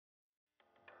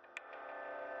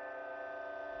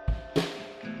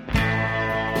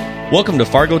Welcome to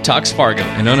Fargo Talks Fargo,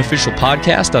 an unofficial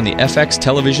podcast on the FX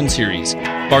television series.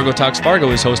 Fargo Talks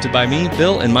Fargo is hosted by me,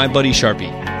 Bill, and my buddy Sharpie.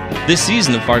 This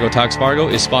season of Fargo Talks Fargo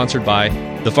is sponsored by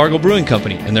the Fargo Brewing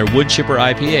Company and their Wood Chipper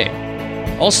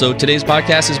IPA. Also, today's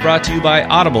podcast is brought to you by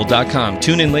Audible.com.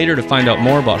 Tune in later to find out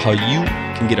more about how you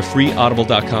can get a free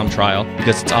Audible.com trial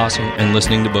because it's awesome and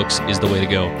listening to books is the way to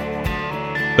go.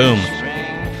 Boom.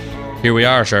 Here we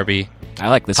are, Sharpie. I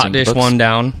like this. Hot Dish 1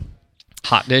 down.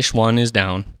 Hot Dish 1 is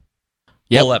down.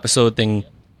 Yep. Whole episode thing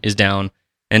is down.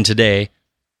 And today,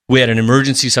 we had an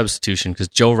emergency substitution because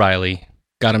Joe Riley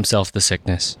got himself the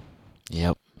sickness.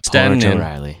 Yep. Standing Joe in.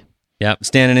 Riley. Yep.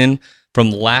 Standing in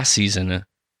from last season,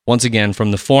 once again,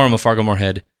 from the Forum of Fargo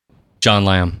Moorhead, John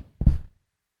Lamb.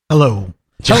 Hello.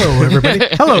 Hello, everybody.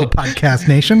 Hello, Podcast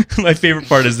Nation. My favorite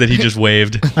part is that he just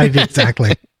waved.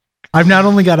 Exactly. I've not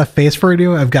only got a face for it,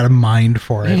 I've got a mind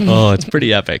for it. Oh, it's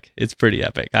pretty epic. It's pretty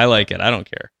epic. I like it. I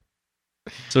don't care.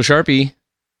 So, Sharpie,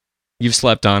 you've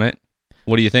slept on it.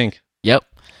 What do you think? Yep.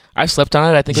 I slept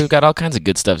on it. I think we've got all kinds of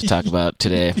good stuff to talk about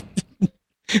today.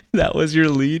 That was your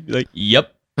lead? Like,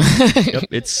 yep. Yep.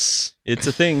 It's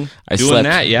a thing. I Doing slept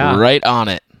that, yeah. right on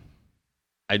it.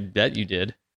 I bet you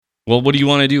did. Well, what do you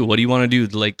want to do? What do you want to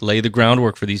do? Like, lay the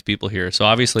groundwork for these people here. So,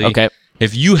 obviously, Okay.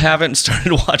 if you haven't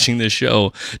started watching this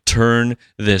show, turn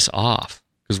this off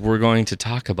because we're going to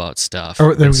talk about stuff. Are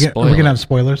we and going spoil to it. have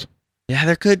spoilers? Yeah,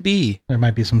 there could be. There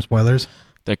might be some spoilers.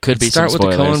 There could be Let's some start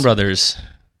with spoilers. the Coen brothers.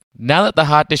 Now that the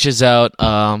hot dish is out,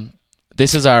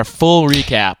 this is our full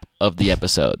recap of the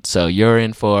episode. So you're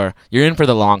in for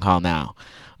the long haul now.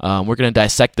 We're gonna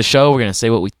dissect the show. We're gonna say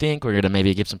what we think. We're gonna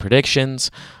maybe give some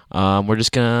predictions. We're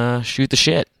just gonna shoot the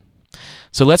shit.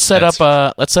 So let's set up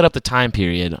the time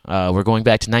period. We're going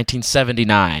back to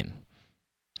 1979.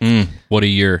 What a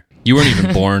year. You weren't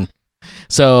even born.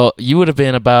 So you would have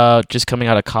been about just coming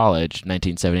out of college,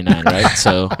 1979, right?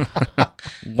 So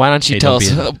why don't you tell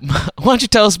us? Why don't you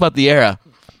tell us about the era?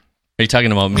 Are you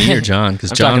talking about me or John?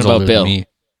 Because I'm John's talking about older Bill. than me.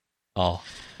 Oh,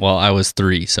 well, I was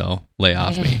 3, so lay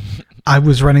off me. I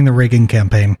was running the Reagan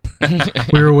campaign.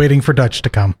 We were waiting for Dutch to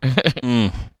come.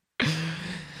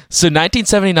 So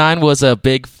 1979 was a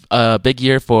big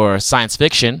year for science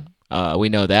fiction. We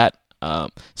know that.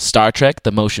 Star Trek,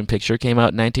 the motion picture, came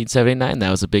out in 1979. That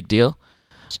was a big deal.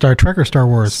 Star Trek or Star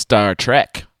Wars? Star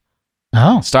Trek,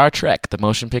 the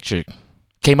motion picture,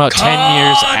 came out 10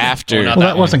 years after. Oh, not Well,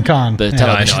 that wasn't Khan. The Yeah. I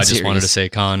television know, I just series. wanted to say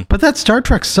con. But that Star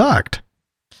Trek sucked.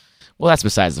 Well, that's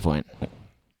besides the point.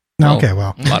 No, okay,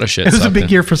 well. A lot of shit It was a sucked big in.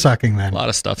 year for sucking then. A lot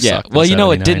of stuff Yeah. sucked. Well, in you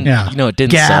know it 79. didn't. Yeah. You know it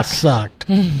didn't Gas suck.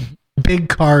 sucked. Big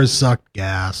cars sucked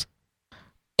gas.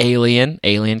 Alien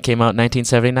came out in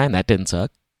 1979. That didn't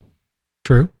suck.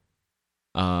 True.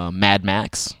 Mad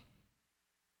Max.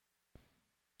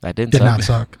 That didn't Did suck. not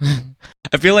suck.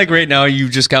 I feel like right now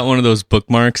you've just got one of those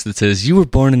bookmarks that says, you were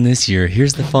born in this year.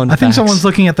 Here's the fun I think facts." someone's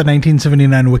looking at the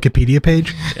 1979 Wikipedia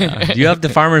page. Yeah. Do you have the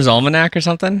Farmer's Almanac or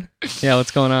something? Yeah, what's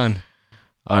going on?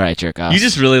 All right, jerk off. You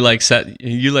just really like setting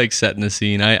the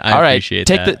scene. I All right, appreciate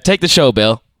take that. the show,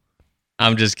 Bill.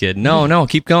 I'm just kidding. No,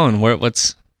 keep going.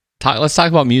 Let's talk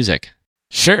about music.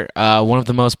 Sure. One of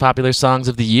the most popular songs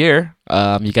of the year.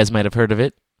 You guys might have heard of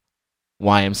it.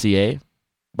 YMCA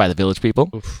by the Village People.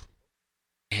 Oof.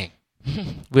 Dang.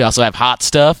 We also have Hot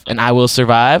Stuff and I Will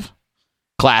Survive.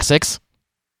 Classics.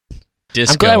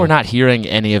 Disco. I'm glad we're not hearing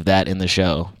any of that in the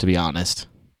show, to be honest.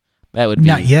 That would be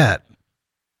Not yet.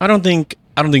 I don't think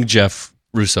Jeff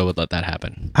Russo would let that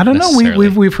happen. I don't know. necessarily.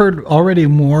 We've heard already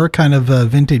more kind of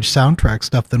vintage soundtrack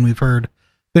stuff than we've heard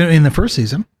in the first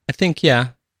season. I think, yeah.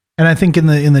 And I think in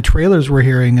the trailers we're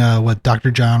hearing what Dr.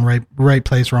 John, right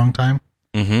place, wrong time.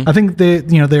 Mm-hmm. I think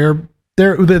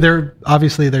they're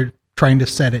obviously they're trying to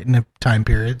set it in a time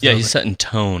period. Yeah, so he's setting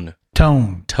tone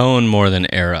tone. more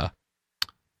than era.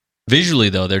 Visually,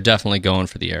 though, they're definitely going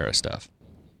for the era stuff.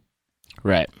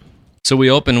 right. So we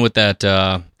open with that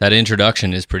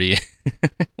introduction is pretty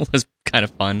was kind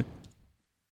of fun.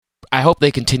 I hope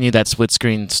they continue that split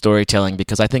screen storytelling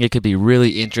because I think it could be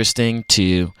really interesting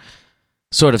to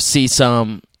sort of see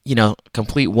some,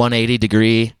 complete 180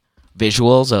 degree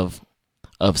visuals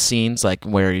of scenes, like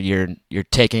where you're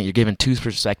given two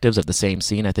perspectives of the same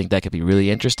scene. I think that could be really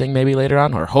interesting maybe later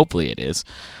on, or hopefully it is.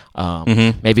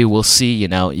 Maybe we'll see, you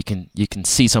can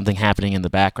see something happening in the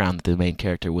background that the main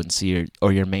character wouldn't see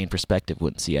or your main perspective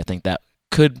wouldn't see. I think that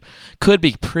could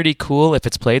be pretty cool if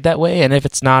it's played that way, and if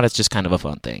it's not, it's just kind of a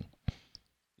fun thing.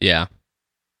 Yeah.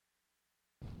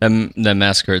 The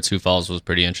Massacre at Sioux Falls was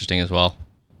pretty interesting as well.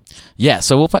 Yeah,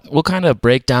 so we'll kind of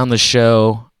break down the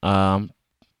show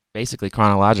basically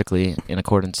chronologically in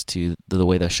accordance to the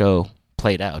way the show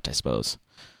played out, I suppose.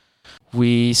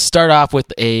 We start off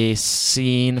with a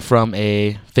scene from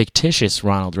a fictitious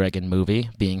Ronald Reagan movie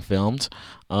being filmed,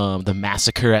 The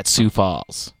Massacre at Sioux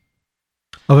Falls.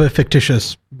 Of a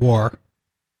fictitious war.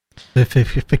 A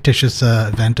fictitious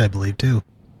event, I believe, too.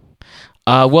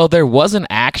 Well, there was an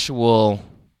actual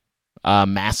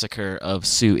massacre of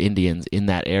Sioux Indians in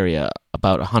that area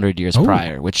about 100 years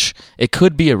prior, which it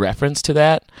could be a reference to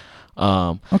that.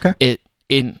 Okay.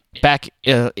 In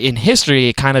history,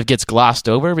 it kind of gets glossed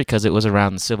over because it was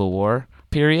around the Civil War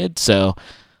period. So,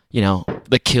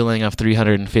 the killing of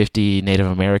 350 Native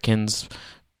Americans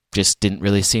just didn't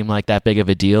really seem like that big of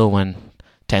a deal when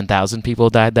 10,000 people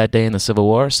died that day in the Civil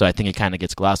War. So I think it kind of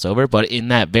gets glossed over. But in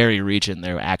that very region,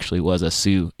 there actually was a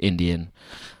Sioux Indian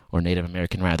or Native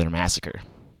American rather massacre,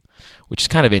 which is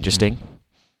kind of interesting.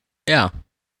 Yeah.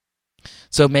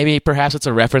 So maybe perhaps it's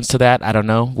a reference to that. I don't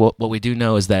know. What we do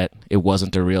know is that it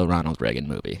wasn't a real Ronald Reagan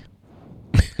movie.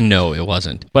 No, it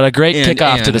wasn't. But a great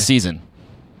kickoff to the season.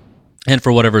 And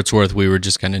for whatever it's worth, we were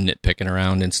just kind of nitpicking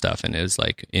around and stuff. And it was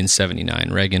like in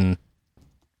 79, Reagan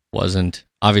wasn't.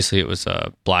 Obviously, it was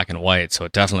black and white, so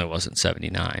it definitely wasn't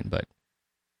 79. But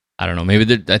I don't know.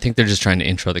 Maybe I think they're just trying to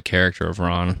intro the character of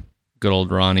Ron. Good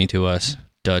old Ronnie to us.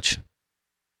 Dutch.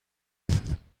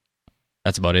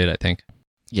 That's about it, I think.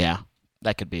 Yeah.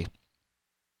 That could be.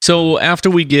 So after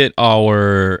we get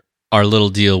our little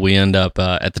deal, we end up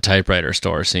at the typewriter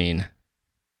store scene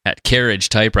at Carriage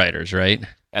Typewriters, right?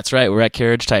 That's right. We're at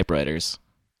Carriage Typewriters.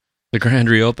 The grand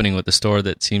reopening with the store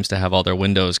that seems to have all their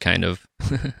windows kind of.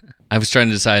 I was trying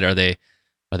to decide, are they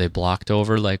blocked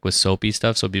over like with soapy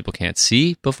stuff so people can't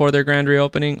see before their grand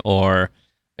reopening, or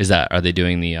are they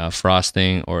doing the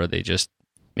frosting, or are they just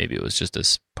maybe it was just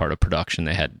as part of production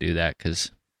they had to do that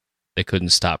because they couldn't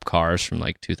stop cars from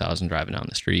like 2,000 driving down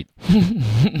the street.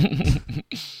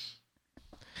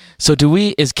 So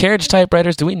is Carriage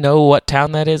Typewriters, do we know what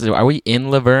town that is? Are we in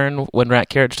Laverne when we're at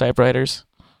Carriage Typewriters?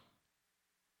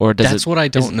 Or That's what I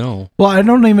don't know. Well, I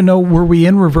don't even know, were we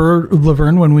in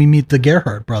Laverne when we meet the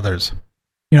Gerhardt brothers?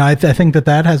 I think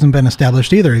that hasn't been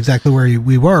established either, exactly where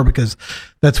we were, because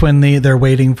that's when they're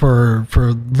waiting for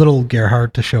little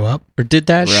Gerhardt to show up. Or did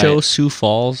that show Sioux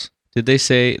Falls? Did they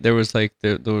say there was like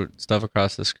the stuff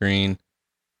across the screen?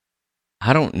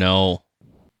 I don't know.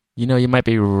 You might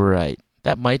be right.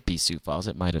 That might be Sioux Falls.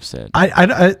 It might have said.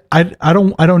 I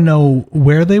don't know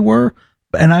where they were,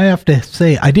 and I have to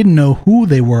say I didn't know who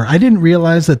they were. I didn't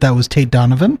realize that was Tate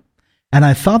Donovan, and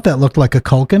I thought that looked like a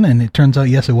Culkin, and it turns out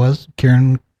yes, it was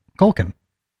Kieran Culkin.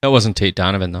 That wasn't Tate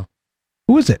Donovan though.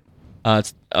 Who is it?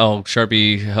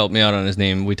 Sharpie helped me out on his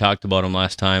name. We talked about him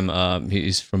last time.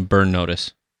 He's from Burn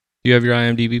Notice. Do you have your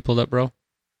IMDb pulled up, bro?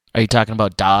 Are you talking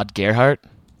about Dodd Gerhardt?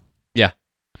 Yeah.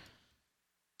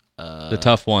 The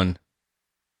tough one.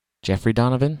 Jeffrey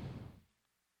Donovan?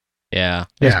 Yeah.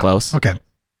 It was close. Okay.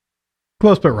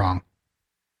 Close but wrong.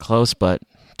 Close but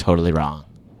totally wrong.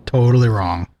 Totally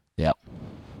wrong. Yep.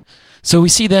 So we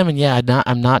see them, and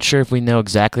I'm not sure if we know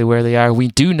exactly where they are. We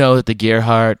do know that the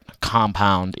Gerhardt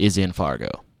compound is in Fargo.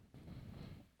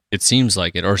 It seems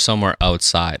like it, or somewhere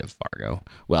outside of Fargo.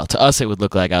 Well, to us it would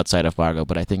look like outside of Fargo,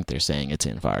 but I think they're saying it's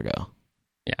in Fargo.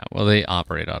 Yeah, well, they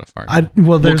operate out of Fargo.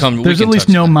 There's at least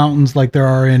no mountains like there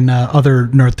are in other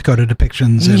North Dakota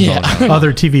depictions and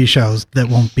other TV shows that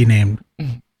won't be named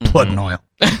Blood and Oil.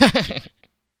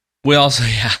 We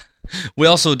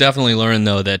also definitely learned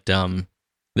though that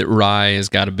that Rye has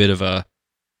got a bit of a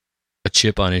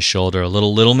chip on his shoulder, a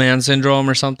little man syndrome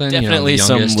or something. Definitely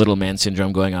some little man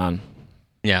syndrome going on.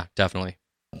 Yeah, definitely.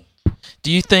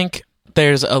 Do you think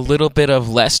there's a little bit of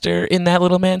Lester in that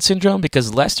little man syndrome?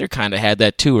 Because Lester kind of had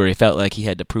that too, where he felt like he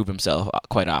had to prove himself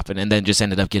quite often and then just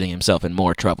ended up getting himself in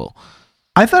more trouble.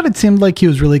 I thought it seemed like he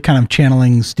was really kind of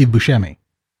channeling Steve Buscemi.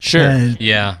 Sure.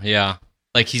 Yeah.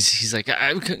 Like he's like,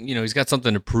 he's got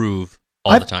something to prove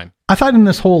all the time. I thought in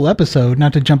this whole episode,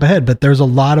 not to jump ahead, but there's a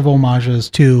lot of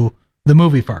homages to the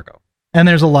movie Fargo. And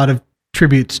there's a lot of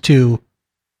tributes to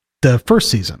the first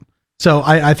season. So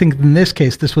I think in this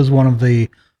case, this was one of the,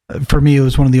 for me, it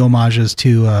was one of the homages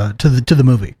to the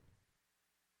movie.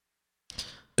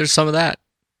 There's some of that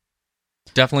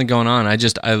definitely going on.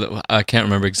 I can't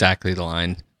remember exactly the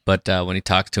line, but when he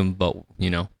talks to him about,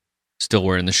 still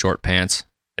wearing the short pants,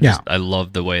 I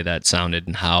love the way that sounded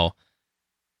and how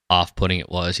off-putting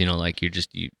it was. Like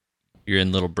you're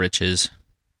in little britches.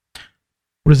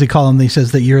 What does he call him? He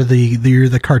says that you're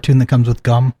the cartoon that comes with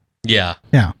gum. Yeah.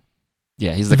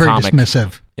 Yeah, he's the very comic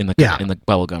dismissive in the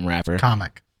bubblegum wrapper.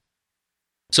 Comic.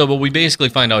 So, but we basically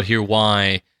find out here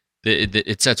why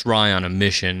it sets Rye on a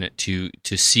mission to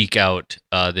seek out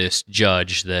this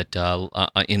judge that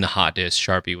in the hot dish,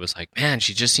 Sharpie was like, man,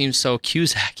 she just seems so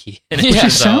Cusack-y. She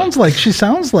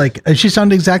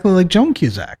sounded exactly like Joan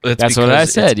Cusack. That's what I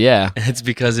said. Yeah, it's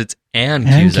because it's Ann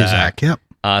Cusack. Yep.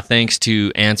 Thanks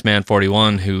to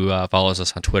Antsman41 who follows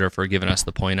us on Twitter for giving us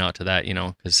the point out to that.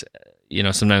 Because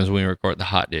sometimes when we record the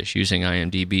hot dish, using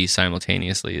IMDb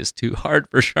simultaneously is too hard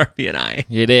for Sharpie and I.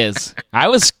 It is. I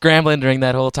was scrambling during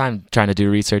that whole time trying to do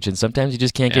research, and sometimes you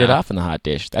just can't get it off in the hot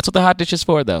dish. That's what the hot dish is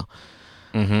for, though.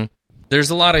 Mm-hmm. There's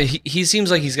a lot of... He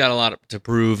seems like he's got a lot to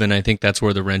prove, and I think that's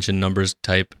where the wrench and numbers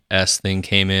type S thing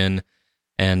came in.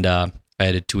 And I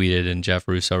had tweeted, and Jeff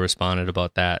Russo responded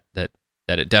about that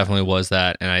it definitely was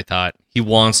that, and I thought he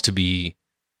wants to be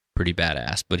pretty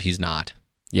badass, but he's not.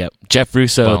 Yep. Jeff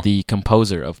Russo, the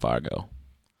composer of Fargo.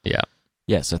 Yeah.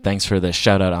 Yeah, so thanks for the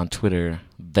shout-out on Twitter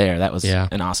there. That was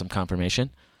an awesome confirmation.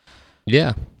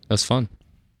 Yeah, that was fun.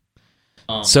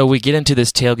 So we get into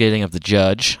this tailgating of the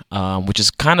judge, which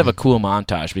is kind of a cool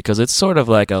montage because it's sort of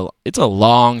like a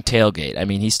long tailgate. I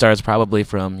mean, he starts probably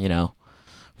from, 4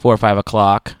 or 5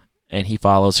 o'clock, and he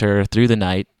follows her through the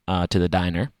night to the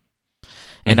diner.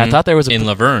 And I thought there was in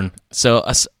Laverne. So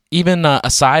even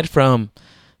aside from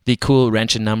the cool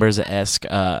Wrench and Numbers-esque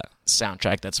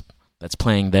soundtrack that's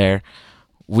playing there,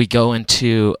 we go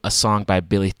into a song by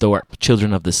Billy Thorpe,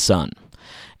 Children of the Sun.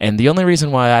 And the only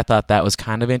reason why I thought that was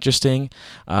kind of interesting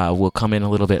will come in a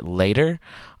little bit later,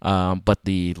 but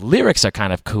the lyrics are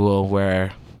kind of cool,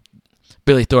 where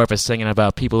Billy Thorpe is singing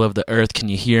about people of the earth, can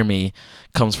you hear me?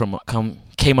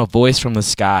 Came a voice from the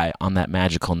sky on that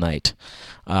magical night,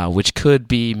 which could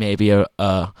be maybe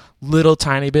a little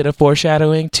tiny bit of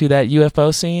foreshadowing to that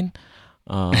UFO scene.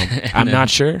 I'm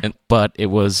not sure, but it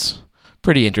was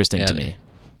pretty interesting to me.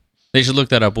 They should look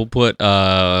that up. We'll put.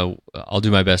 I'll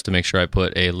do my best to make sure I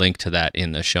put a link to that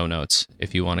in the show notes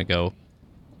if you want to go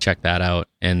check that out.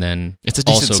 And then it's a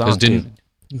decent song too.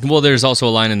 Well, there's also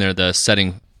a line in there, the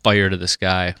setting fire to the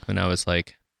sky, and I was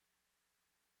like,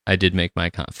 I did make my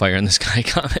fire in the sky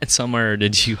comment somewhere, or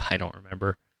did you? I don't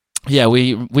remember. Yeah,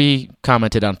 we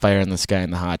commented on Fire in the Sky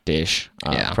in the hot dish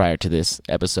prior to this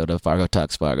episode of Fargo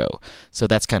Talks Fargo. So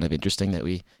that's kind of interesting that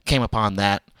we came upon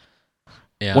that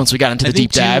once we got into the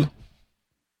deep dive.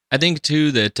 I think,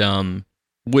 too, that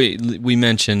we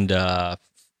mentioned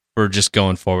for just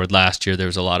going forward, last year there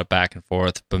was a lot of back and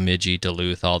forth, Bemidji,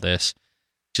 Duluth, all this.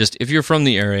 Just, if you're from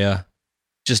the area,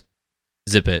 just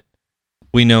zip it.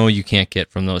 We know you can't get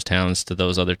from those towns to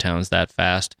those other towns that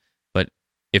fast, but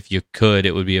if you could,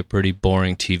 it would be a pretty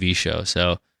boring TV show.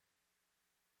 So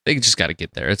they just got to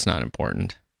get there. It's not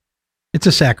important. It's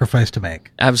a sacrifice to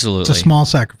make. Absolutely. It's a small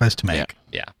sacrifice to make.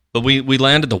 Yeah. But we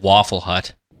landed the Waffle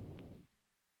Hut,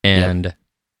 and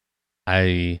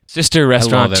sister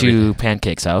restaurant to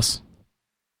Pancake's house.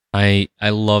 I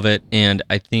love it, and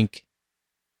I think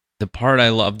the part I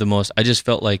loved the most, I just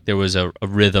felt like there was a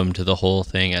rhythm to the whole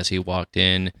thing as he walked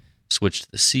in,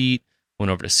 switched the seat,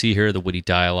 went over to see her, the witty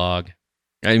dialogue.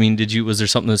 I mean, was there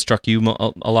something that struck you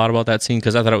a lot about that scene?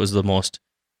 Because I thought it was the most,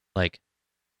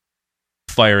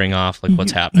 firing off,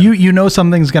 what's happening. You know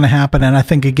something's going to happen, and I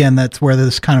think, again, that's where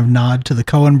this kind of nod to the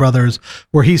Coen brothers,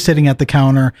 where he's sitting at the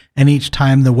counter, and each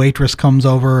time the waitress comes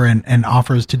over and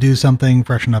offers to do something,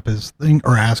 freshen up his thing,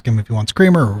 or ask him if he wants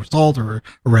creamer or salt or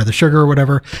rather sugar or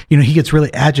whatever, he gets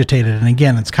really agitated. And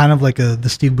again, it's kind of like the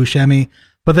Steve Buscemi,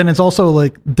 but then it's also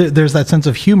like there's that sense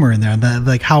of humor in there, that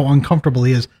like how uncomfortable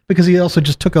he is, because he also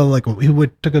just took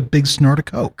a big snort of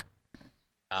Coke.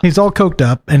 He's all coked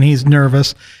up and he's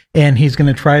nervous and he's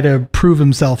going to try to prove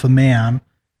himself a man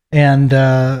and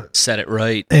set it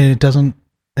right. And it doesn't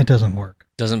work.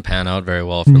 Doesn't pan out very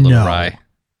well for Little Rye.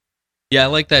 Yeah, I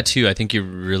like that too. I think you're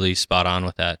really spot on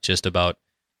with that. Just about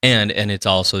and it's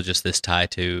also just this tie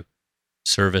to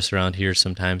service around here.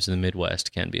 Sometimes in the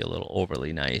Midwest can be a little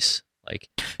overly nice.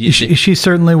 She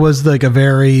certainly was like a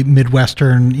very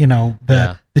Midwestern,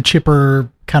 the chipper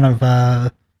kind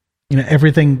of.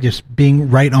 Everything just being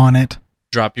right on it.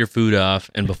 Drop your food off,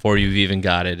 and before you've even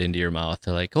got it into your mouth,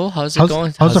 they're like, "Oh, how's it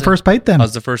going? How's the first bite then?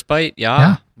 How's the first bite?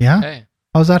 Yeah. Okay.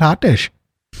 How's that hot dish?"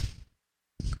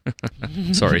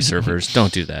 Sorry, surfers,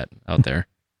 don't do that out there.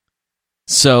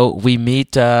 So we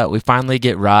finally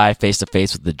get Rye face to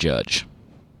face with the judge,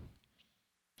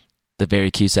 the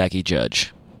very Cusack-y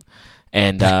judge,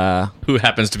 and who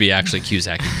happens to be actually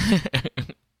Cusack.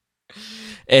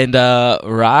 And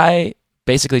Rye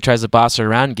basically tries to boss her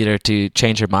around and get her to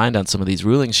change her mind on some of these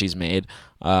rulings she's made,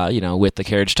 with the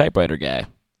carriage typewriter guy.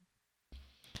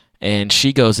 And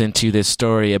she goes into this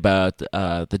story about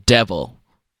the devil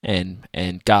and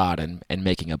God and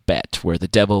making a bet where the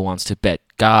devil wants to bet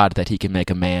God that he can make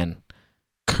a man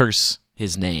curse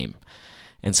his name.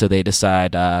 And so they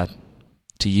decide to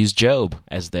use Job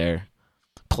as their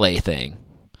plaything.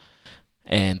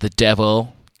 And the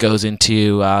devil goes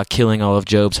into killing all of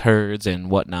Job's herds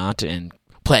and whatnot and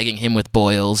plaguing him with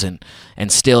boils, and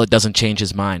still it doesn't change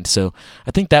his mind. So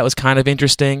I think that was kind of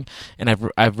interesting, and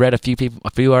I've read a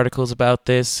few articles about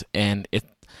this, and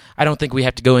I don't think we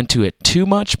have to go into it too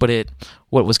much, but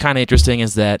what was kind of interesting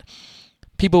is that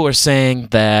people were saying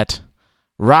that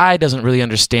Rai doesn't really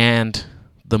understand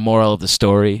the moral of the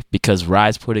story because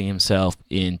Rai's putting himself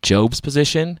in Job's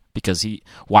position, because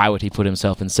why would he put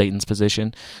himself in Satan's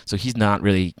position? So he's not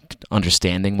really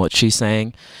understanding what she's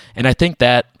saying. And I think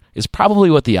that is probably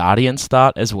what the audience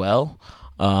thought as well.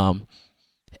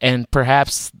 And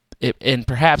perhaps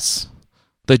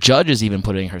the judge is even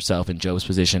putting herself in Job's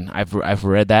position. I've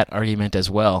read that argument as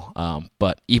well.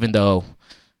 But even though,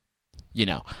 do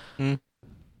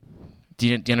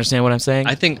you understand what I'm saying?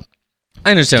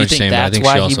 I understand what you're saying. That's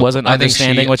why he wasn't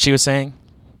understanding what she was saying?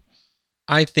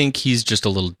 I think he's just a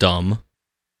little dumb.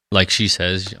 Like she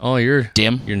says, "Oh, you're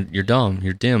dim. You're dumb.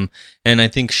 You're dim." And I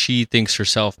think she thinks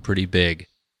herself pretty big,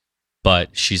 but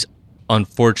she's,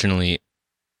 unfortunately,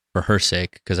 for her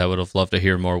sake, because I would have loved to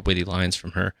hear more witty lines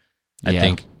from her. I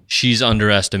think she's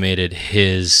underestimated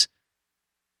his.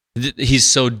 He's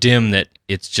so dim that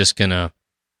it's gonna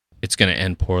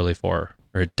end poorly for her,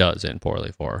 or it does end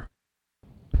poorly for her.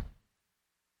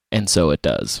 And so it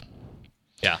does.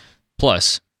 Yeah.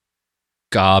 Plus,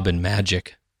 gob and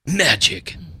magic.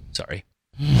 Sorry.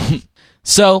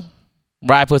 So,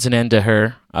 Rai puts an end to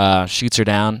her, shoots her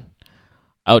down.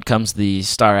 Out comes the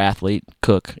star athlete,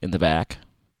 Cook, in the back.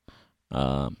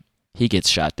 He gets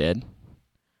shot dead.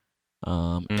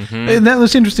 And that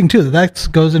was interesting, too. That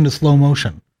goes into slow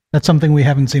motion. That's something we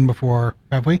haven't seen before,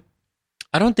 have we?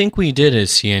 I don't think we did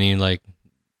see any,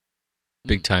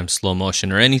 big time slow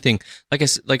motion or anything.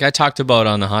 Like I talked about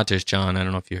on the Hot Dish, John. I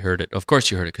don't know if you heard it. Of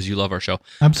course you heard it because you love our show.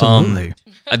 Absolutely.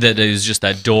 That it was just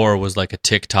that door was like a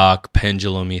TikTok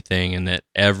pendulum-y thing, and that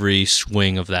every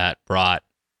swing of that brought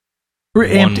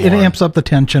it amps up the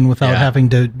tension without having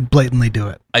to blatantly do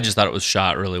it. I just thought it was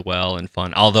shot really well and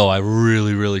fun. Although I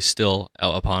really, really still,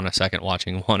 upon a second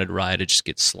watching, wanted Rai to just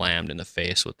get slammed in the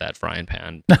face with that frying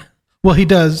pan. Well, he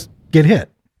does get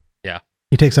hit. Yeah.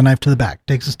 He takes a knife to the back,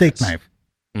 takes a steak knife.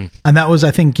 And that was,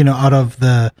 I think, out of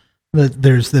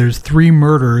there's 3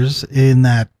 murders in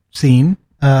that scene.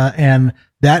 And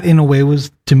that, in a way,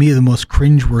 was, to me, the most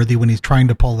cringeworthy when he's trying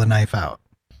to pull the knife out.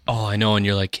 Oh, I know. And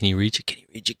you're like, can he reach it? Can he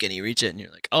reach it? Can he reach it? And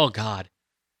you're like, oh, God.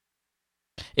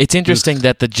 It's interesting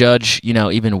that the judge,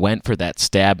 even went for that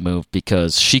stab move,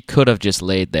 because she could have just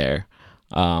laid there.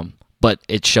 But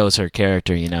it shows her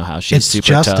character, how she's super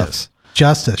justice. tough.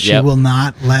 Justice. Yep.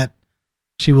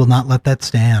 She will not let that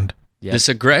stand. Yep. This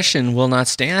aggression will not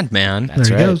stand, man. That's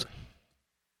there he goes.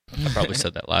 I probably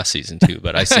said that last season too,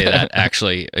 but I say that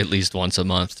actually at least once a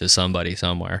month to somebody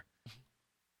somewhere.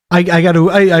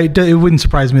 It wouldn't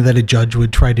surprise me that a judge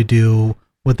would try to do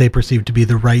what they perceive to be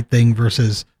the right thing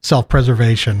versus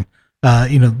self-preservation.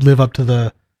 Live up to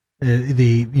the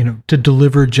to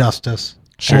deliver justice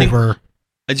over.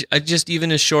 I just,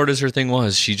 even as short as her thing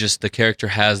was, the character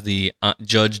has the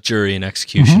judge, jury, and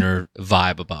executioner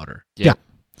vibe about her. Yeah.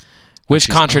 Which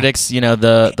contradicts,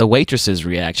 the waitress's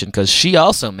reaction, because she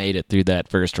also made it through that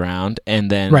first round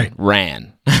and then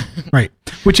ran. Right.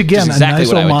 Which again, exactly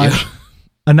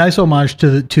a nice homage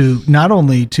to not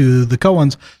only to the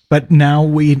Coens, but now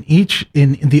in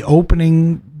the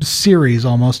opening series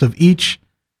almost of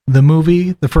the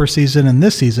movie, the first season and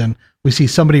this season, we see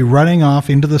somebody running off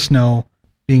into the snow,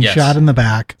 being shot in the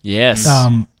back. Yes.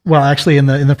 Well, actually, in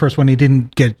the first one, he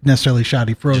didn't get necessarily shot;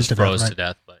 he froze to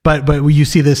death. But you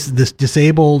see this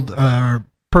disabled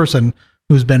person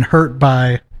who's been hurt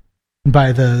by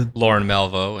the Lauren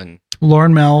Malvo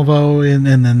and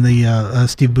then the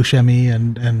Steve Buscemi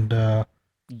and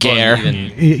Gare.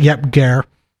 Gare.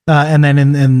 And then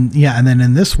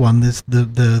in this one,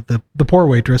 the poor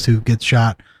waitress who gets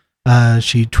shot,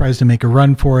 she tries to make a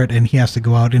run for it, and he has to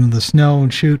go out into the snow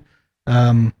and shoot.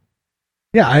 I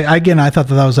thought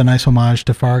that was a nice homage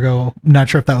to Fargo. I'm not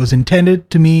sure if that was intended.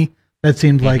 To me, that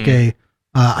seemed like in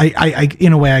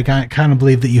a way, I kind of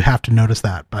believe that you have to notice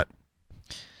that, but.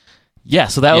 Yeah,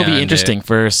 so that will be interesting.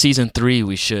 For season 3,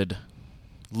 we should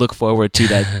look forward to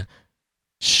that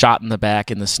shot in the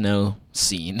back in the snow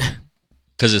scene.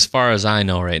 Because as far as I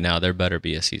know right now, there better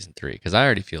be a season 3, because I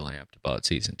already feel amped about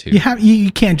season 2.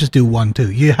 You can't just do 1,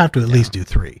 2. You have to at least do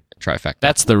 3. Trifecta.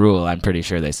 That's the rule, I'm pretty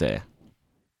sure they say.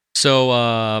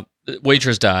 So the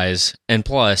waitress dies, and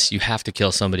plus you have to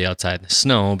kill somebody outside in the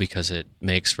snow because it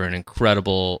makes for an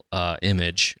incredible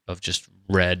image of just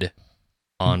red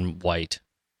on white,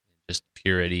 just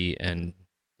purity and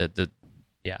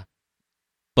yeah.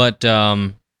 But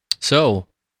so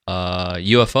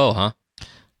UFO, huh?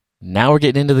 Now we're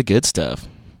getting into the good stuff.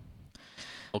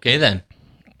 Okay then.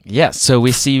 Yeah, so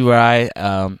we see Rye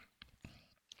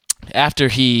after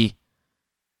he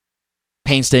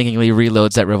painstakingly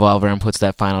reloads that revolver and puts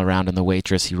that final round in the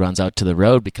waitress, he runs out to the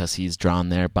road because he's drawn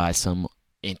there by some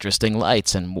interesting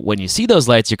lights. And when you see those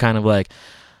lights, you're kind of like,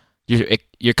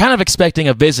 you're kind of expecting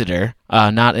a visitor,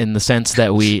 not in the sense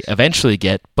that we eventually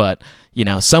get, but, you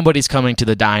know, somebody's coming to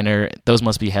the diner. Those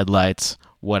must be headlights,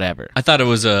 whatever. I thought it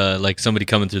was like somebody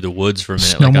coming through the woods for a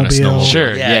minute, like on a Snowmobile. snowmobile.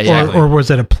 Sure, yeah, exactly. Or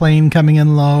was it a plane coming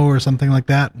in low or something like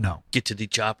that? No. Get to the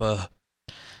chopper.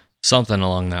 Something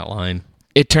along that line.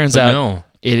 It turns But out no.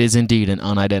 it is indeed an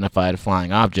unidentified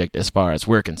flying object as far as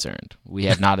we're concerned. We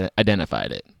have not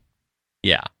identified it.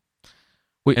 Yeah.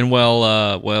 And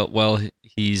well,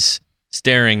 he's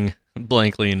staring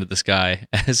blankly into the sky,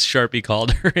 as Sharpie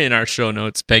called her in our show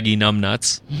notes, Peggy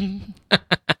Numbnuts.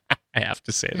 I have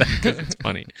to say that because it's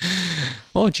funny.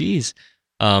 Oh, geez.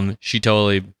 She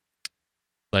totally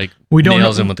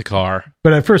nails him with the car.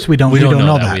 But at first we don't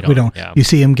know that. We don't. Yeah. You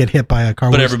see him get hit by a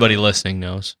car. But everybody listening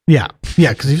knows. Yeah,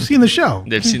 because you've seen the show.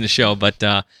 They've seen the show, but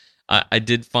I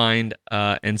did find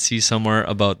and see somewhere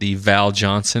about the Val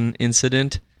Johnson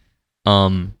incident.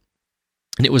 And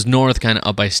it was north, kind of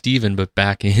up by Stephen, but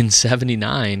back in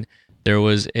 '79, there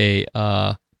was a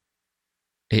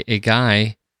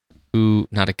guy who,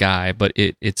 not a guy, but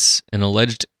it's an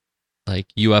alleged like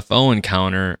UFO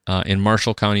encounter in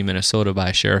Marshall County, Minnesota,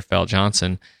 by Sheriff Val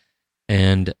Johnson,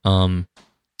 and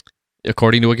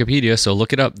according to Wikipedia, so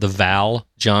look it up, the Val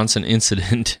Johnson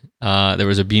incident. There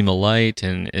was a beam of light,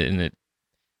 and it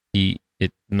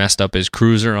messed up his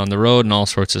cruiser on the road and all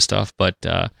sorts of stuff. But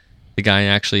the guy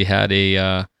actually had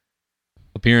a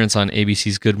appearance on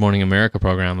ABC's Good Morning America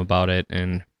program about it,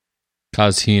 and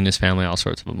caused he and his family all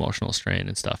sorts of emotional strain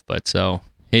and stuff. But so,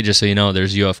 hey, just so you know,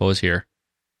 there's UFOs here.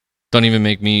 Don't even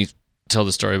make me tell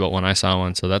the story about when I saw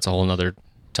one, so that's a whole nother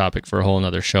topic for a whole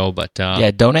nother show. But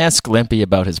yeah, don't ask Limpy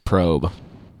about his probe.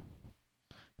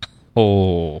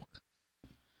 Oh,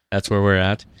 that's where we're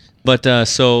at. But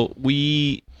so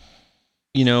we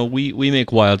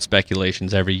make wild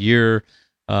speculations every year.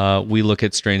 We look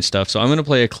at strange stuff. So I'm going to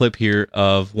play a clip here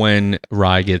of when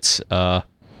Rye gets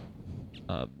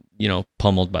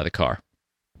pummeled by the car.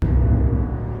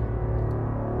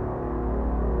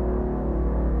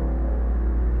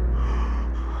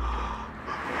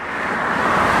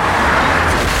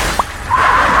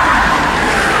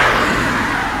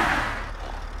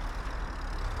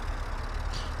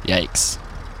 Yikes.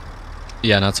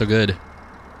 Yeah, not so good.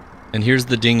 And here's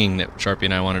the dinging that Sharpie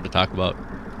and I wanted to talk about.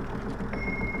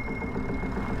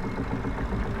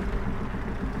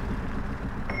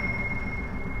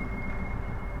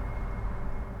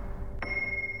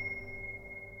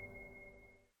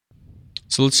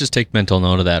 So let's just take mental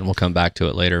note of that, and we'll come back to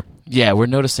it later. Yeah, we're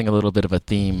noticing a little bit of a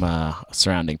theme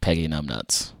surrounding Peggy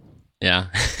Numbnuts. Yeah,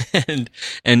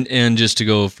 and just to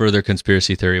go further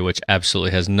conspiracy theory, which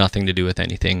absolutely has nothing to do with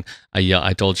anything.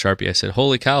 I told Sharpie, I said,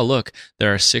 "Holy cow! Look,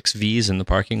 there are 6 V's in the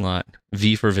parking lot.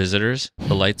 V for visitors.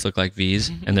 The lights look like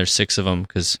V's, and there's 6 of them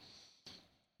because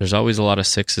there's always a lot of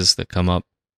 6s that come up.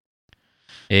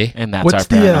 And that's What's our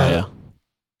paranoia.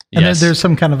 And Yes. then there's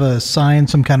some kind of a sign,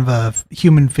 some kind of a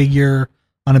human figure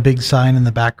on a big sign in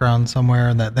the background somewhere,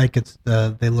 and that gets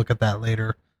they look at that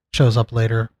later, shows up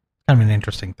later. Kind of an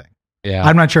interesting thing. Yeah,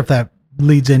 I'm not sure if that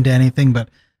leads into anything, but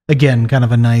again, kind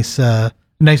of a nice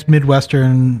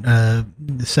Midwestern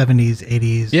 70s,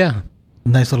 80s. yeah.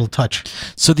 Nice little touch.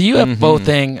 So the UFO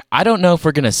thing, I don't know if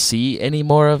we're going to see any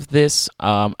more of this.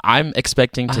 I'm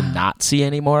expecting to not see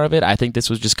any more of it. I think this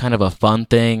was just kind of a fun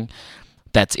thing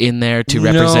that's in there to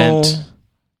represent. No.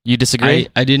 You disagree?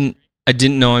 I didn't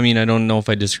know. I mean, I don't know if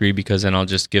I disagree because then I'll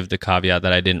just give the caveat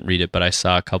that I didn't read it, but I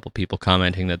saw a couple people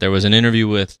commenting that there was an interview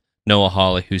with Noah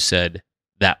Hawley who said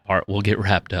that part will get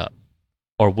wrapped up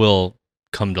or will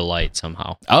come to light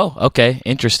somehow. Oh, okay.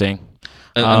 Interesting.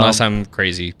 Unless I'm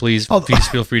crazy. Please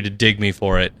feel free to dig me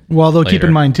for it. Well, though, keep later.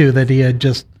 in mind, too, that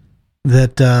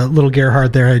little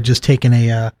Gerhard there had just taken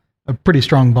a pretty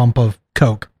strong bump of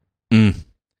Coke.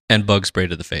 And bug spray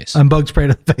to the face. And bug spray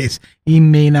to the face. He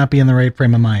may not be in the right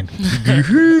frame of mind.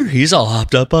 He's all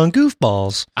hopped up on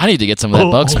goofballs. I need to get some of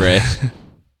that bug spray.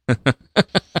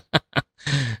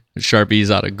 Sharpie's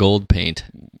out of gold paint.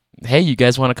 Hey, you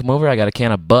guys want to come over? I got a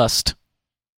can of Bust.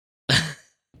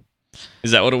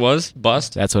 Is that what it was?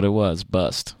 Bust? That's what it was,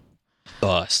 Bust.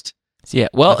 bust. Yeah,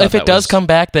 well, thought if it that does was- come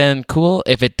back, then cool.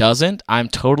 If it doesn't, I'm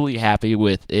totally happy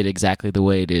with it exactly the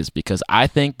way it is, because I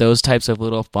think those types of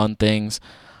little fun things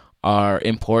are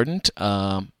important.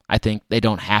 I think they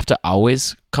don't have to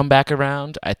always come back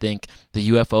around. I think the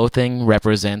UFO thing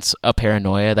represents a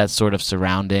paranoia that's sort of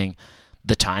surrounding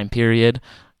the time period,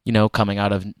 coming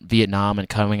out of Vietnam and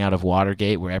coming out of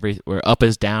Watergate, where up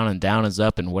is down and down is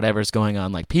up and whatever's going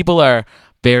on. Like, people are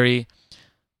very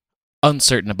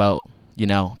uncertain about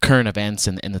current events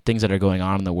and the things that are going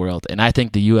on in the world. And I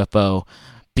think the UFO,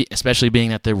 especially being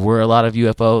that there were a lot of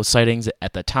UFO sightings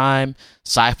at the time,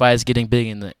 sci-fi is getting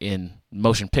big in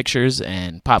motion pictures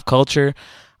and pop culture.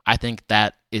 I think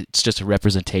that it's just a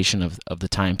representation of the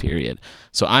time period.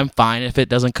 So I'm fine if it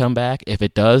doesn't come back. If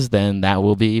it does, then that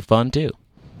will be fun too.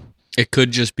 It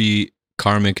could just be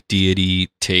karmic deity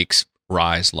takes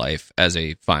Rye's life as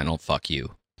a final fuck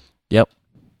you. Yep.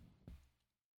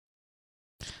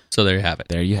 So there you have it.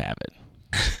 There you have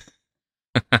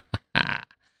it.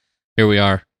 Here we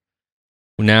are.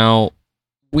 Now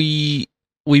we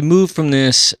move from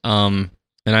this, and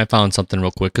I found something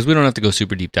real quick because we don't have to go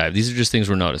super deep dive. These are just things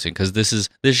we're noticing because this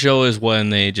show is when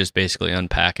they just basically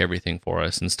unpack everything for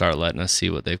us and start letting us see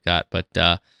what they've got. But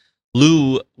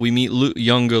we meet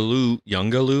younger Lou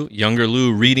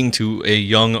reading to a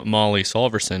young Molly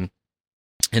Solverson,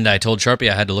 and I told Sharpie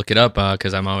I had to look it up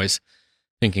because I'm always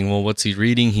thinking, well, what's he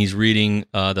reading? He's reading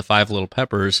The Five Little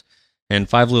Peppers, and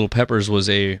Five Little Peppers was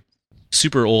a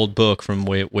super old book from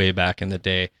way back in the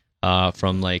day,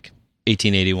 from like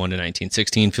 1881 to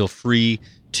 1916. Feel free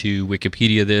to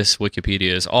Wikipedia this.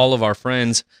 Wikipedia is all of our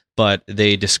friends, but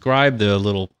they describe the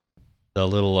little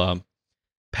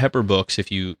Pepper books.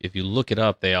 If you look it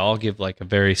up, they all give like a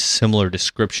very similar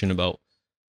description about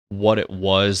what it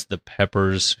was the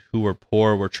Peppers who were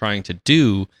poor were trying to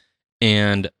do,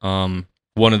 and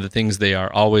one of the things they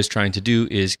are always trying to do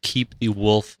is keep the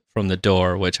wolf from the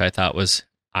door, which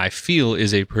I feel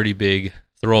is a pretty big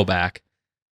throwback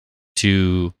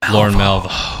to Lorne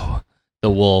Malvo, the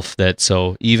wolf. That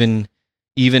so even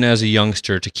as a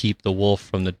youngster to keep the wolf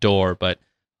from the door, but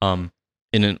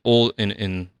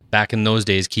in back in those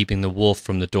days, keeping the wolf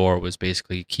from the door was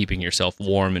basically keeping yourself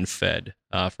warm and fed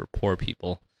for poor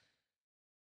people.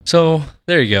 So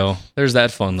there you go. There's that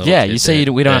fun little. Yeah, you say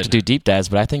we don't have to do deep dives,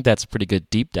 but I think that's a pretty good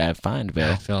deep dive find,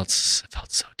 Bill. It felt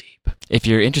so deep. If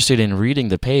you're interested in reading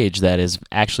the page that is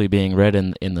actually being read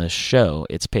in the show,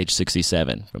 it's page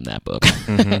 67 from that book.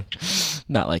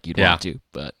 Mm-hmm. Not like you'd want to,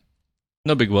 but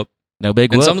no big whoop. No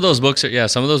big and whoop. some of those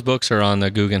books are on the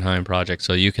Guggenheim Project,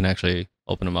 so you can actually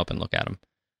open them up and look at them.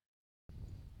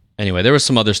 Anyway, there was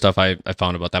some other stuff I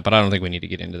found about that, but I don't think we need to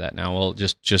get into that now. We'll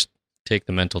just take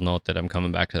the mental note that I'm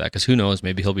coming back to that, because who knows,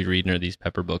 maybe he'll be reading these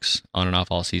Pepper books on and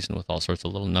off all season with all sorts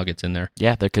of little nuggets in there.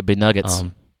 Yeah, there could be nuggets.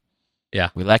 Yeah.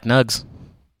 We like nugs.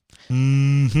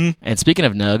 Mm-hmm. And speaking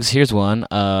of nugs, here's one.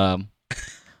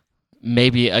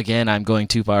 Maybe, again, I'm going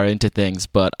too far into things,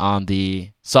 but on the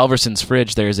Solverson's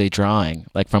fridge, there's a drawing,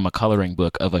 like from a coloring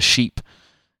book, of a sheep.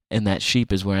 And that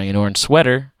sheep is wearing an orange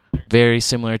sweater, very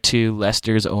similar to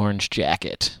Lester's orange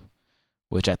jacket,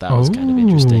 which I thought was kind of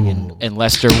interesting. And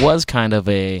Lester was kind of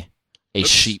a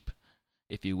sheep,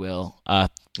 if you will,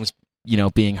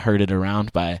 being herded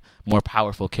around by more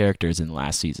powerful characters in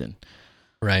last season.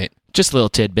 Right. Just a little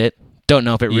tidbit. Don't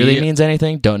know if it really means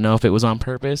anything. Don't know if it was on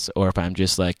purpose or if I'm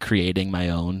just like creating my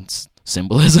own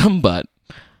symbolism, but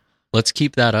let's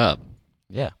keep that up.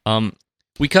 Yeah.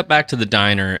 We cut back to the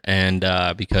diner, and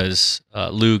because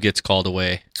Lou gets called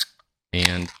away,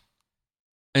 and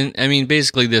I mean,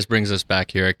 basically, this brings us back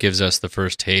here. It gives us the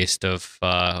first taste of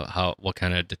what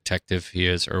kind of detective he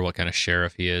is, or what kind of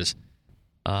sheriff he is.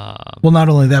 Well, not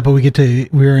only that, but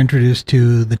we're introduced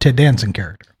to the Ted Danson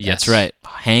character. Yes, that's right,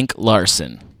 Hank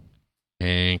Larson.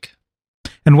 Hank.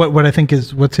 And what I think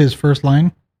is, what's his first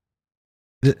line?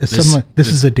 This is a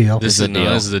deal. This is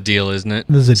a deal, isn't it?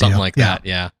 This is a something deal. like that.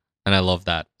 Yeah, and I love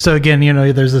that. So again,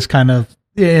 there's this kind of,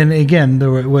 and again,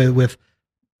 with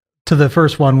to the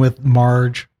first one with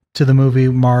Marge, to the movie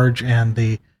Marge and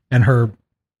her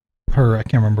I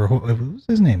can't remember what was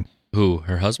his name. Who?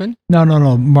 Her husband? No.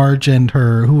 Marge and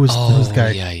her. Who was the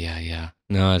guy? Yeah.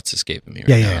 No, it's escaping me.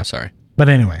 Yeah. I'm sorry. But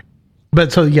anyway,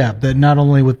 so yeah, that not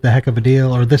only with the heck of a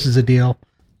deal, or this is a deal,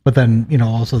 but then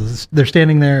also they're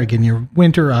standing there again. You're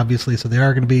winter, obviously, so they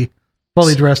are going to be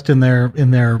fully dressed in their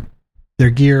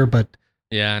gear. But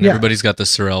yeah, everybody's got the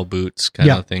Sorel boots kind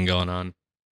of thing going on.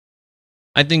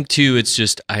 I think too, it's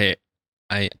just I'm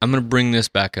going to bring this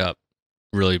back up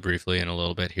really briefly in a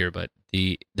little bit here, but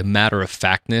the matter of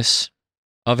factness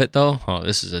of it, though,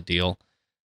 this is a deal.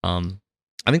 I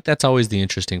think that's always the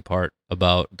interesting part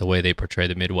about the way they portray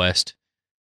the Midwest,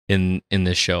 in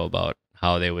this show about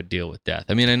how they would deal with death.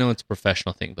 I mean, I know it's a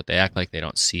professional thing, but they act like they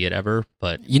don't see it ever.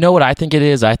 But You know what I think it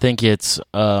is? I think it's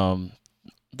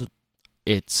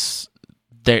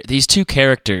these two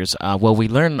characters. Well, we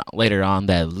learn later on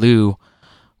that Lou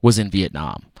was in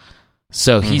Vietnam.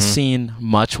 So he's seen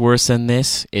much worse than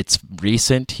this. It's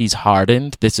recent. He's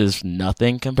hardened. This is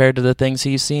nothing compared to the things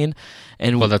he's seen.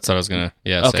 And well, that's what I was gonna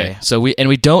okay. say. So we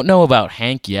don't know about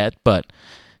Hank yet, but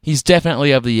he's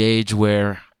definitely of the age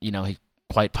where he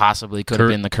quite possibly could have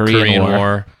been the Korean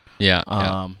War.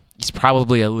 Yeah. He's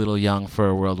probably a little young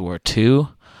for World War II,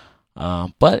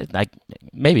 but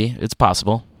maybe it's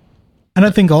possible. And I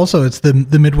think also it's the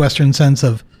Midwestern sense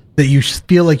of that you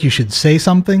feel like you should say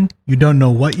something. You don't know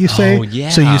what you say. Oh, yeah.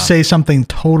 So you say something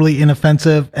totally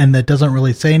inoffensive and that doesn't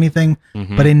really say anything.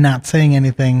 But in not saying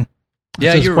anything,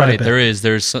 Yeah, says you're quite a right. bit. There's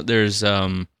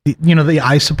the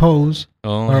I suppose,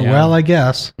 or yeah. well, I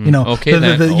guess, okay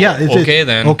then. Okay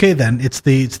then. Okay then. It's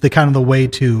the kind of the way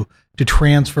to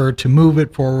transfer, to move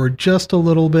it forward just a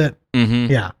little bit.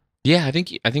 Yeah. Yeah, I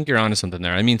think you're onto something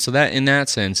there. I mean, so that in that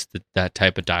sense, that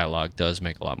type of dialogue does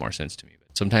make a lot more sense to me.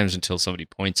 But sometimes until somebody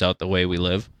points out the way we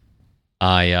live,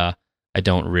 I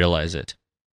don't realize it.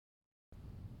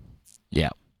 Yeah.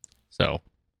 So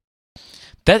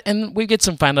that, and we get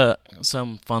some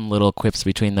fun little quips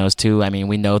between those two. I mean,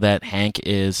 we know that Hank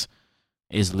is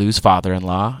Lou's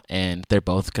father-in-law, and they're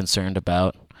both concerned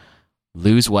about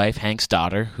Lou's wife, Hank's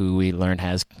daughter, who we learn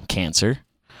has cancer.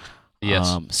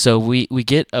 yes, So we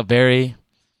get a very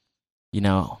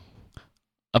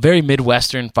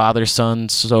Midwestern father-son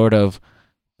sort of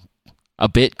a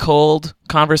bit cold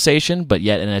conversation, but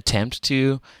yet an attempt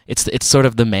to. It's sort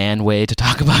of the man way to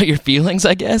talk about your feelings,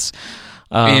 I guess.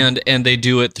 and they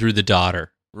do it through the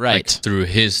daughter, Right.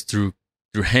 Like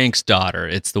through Hank's daughter.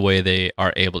 It's the way they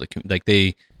are able to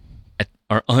they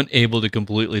are unable to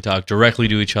completely talk directly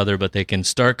to each other, but they can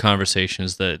start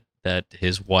conversations that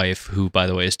his wife, who by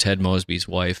the way is Ted Mosby's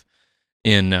wife,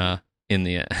 in the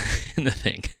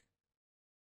thing.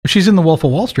 She's in The Wolf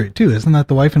of Wall Street too, isn't that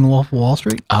the wife in The Wolf of Wall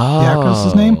Street? Oh, The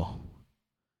actress's name?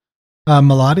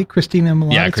 Christina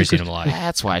Milioti. Yeah, Christina Milioti.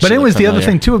 That's why. But anyways, the other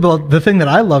thing too about the thing that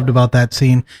I loved about that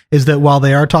scene is that while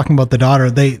they are talking about the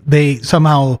daughter, they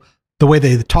somehow, the way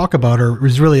they talk about her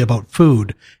is really about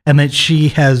food, and that she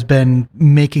has been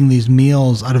making these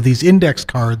meals out of these index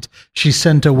cards she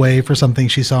sent away for something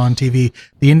she saw on TV.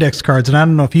 The index cards, and I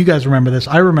don't know if you guys remember this.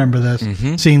 I remember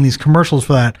this, seeing these commercials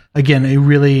for that. Again, a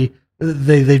really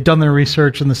they've done their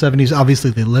research in the 70s.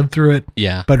 Obviously, they lived through it.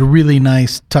 Yeah, but a really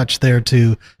nice touch there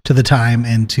to the time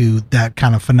and to that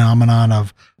kind of phenomenon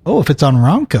of, if it's on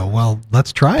Ronco, well,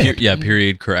 let's try it.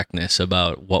 Period correctness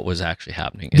about what was actually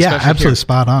happening. Yeah, Especially absolutely here.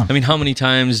 spot on. I mean, how many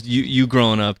times you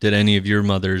growing up did any of your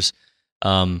mothers,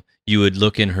 you would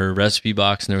look in her recipe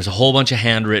box and there was a whole bunch of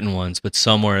handwritten ones, but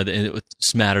somewhere it was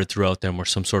smattered throughout them were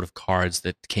some sort of cards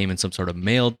that came in some sort of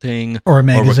mailed thing or a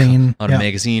magazine, a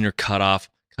magazine, or cut out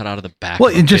of the back.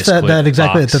 Well, of a just that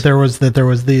exactly box. that there was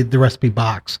the recipe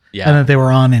box, Yeah. and that they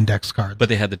were on index cards. But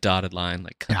they had the dotted line,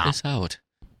 like cut this out.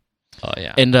 Oh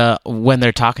yeah. And when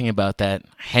they're talking about that,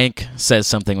 Hank says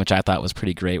something which I thought was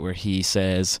pretty great, where he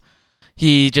says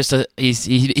he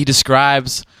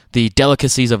describes the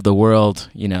delicacies of the world,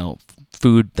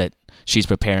 food that she's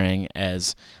preparing,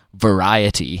 as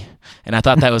variety. And I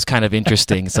thought that was kind of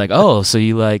interesting. It's like, oh, so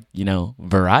you like,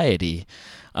 variety.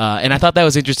 And I thought that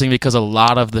was interesting because a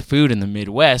lot of the food in the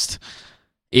Midwest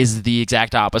is the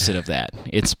exact opposite of that.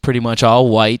 It's pretty much all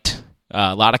white,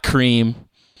 a lot of cream,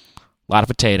 a lot of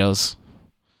potatoes.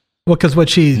 Well, because what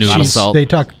they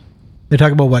talk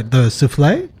about what, the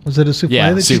souffle? Was it a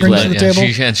souffle that she brings to the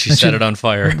table? She set it on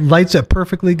fire. Lights a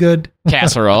perfectly good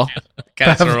casserole.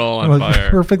 On fire.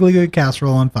 Perfectly good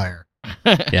casserole on fire.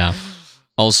 Yeah.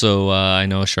 Also, I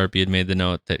know Sharpie had made the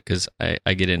note that, because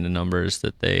I get into numbers,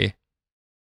 that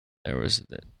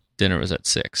dinner was at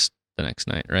 6 the next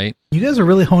night, right? You guys are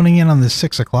really honing in on this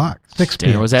 6 o'clock. 6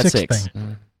 Dinner p.m. was at 6.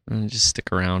 Just stick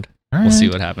around. All We'll right. see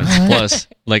what happens. Plus,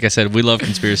 like I said, we love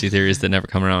conspiracy theories that never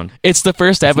come around. It's the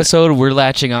first episode. We're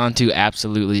latching on to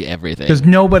absolutely everything. Because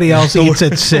nobody else eats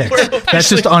at 6. That's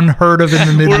just unheard of in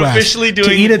the Midwest. We're officially to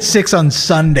doing- eat at 6 on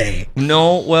Sunday.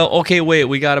 No, well, okay, wait,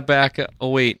 we got to back. Oh,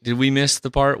 wait, did we miss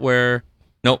the part where?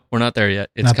 Nope, we're not there yet.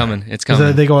 It's Not coming. there. It's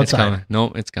coming. They go It's outside. coming.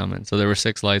 No, it's coming. So there were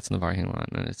 6 lights in the parking lot,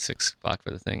 and it's 6 o'clock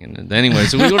for the thing. And anyway,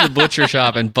 so we go to the butcher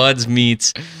shop, and Bud's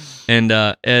Meats, and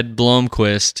Ed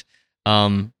Blomquist.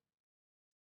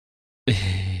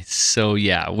 So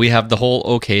yeah, we have the whole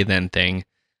okay then thing,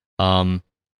 and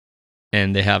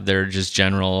they have their just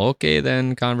general okay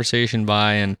then conversation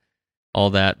by and all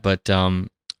that. But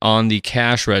on the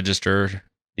cash register,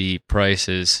 the price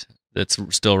is that's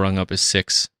still rung up as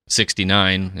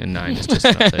 669, and 9 is just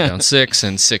an upside down 6,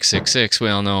 and 666, we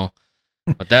all know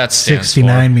what that stands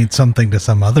 69 for. means something to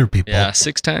some other people. Yeah,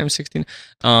 6 times 16.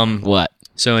 What?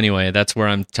 So anyway, that's where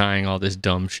I'm tying all this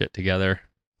dumb shit together.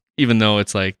 Even though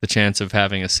it's like the chance of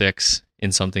having a 6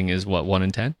 in something is what, 1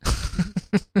 in 10?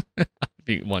 1,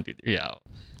 2, 3, yeah.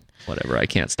 Whatever, I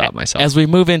can't stop myself. As we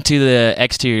move into the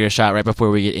exterior shot right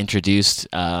before we get introduced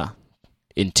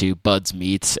into Bud's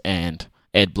Meats and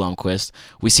Ed Blomquist,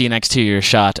 we see an exterior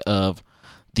shot of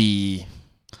the,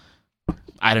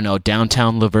 I don't know,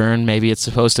 downtown Laverne, maybe it's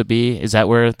supposed to be. Is that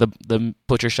where the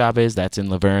butcher shop is? That's in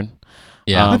Laverne?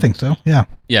 Yeah, I think so. Yeah.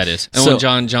 Yeah, it is. And So-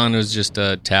 when John was just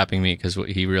tapping me because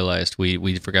he realized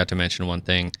we forgot to mention one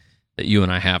thing that you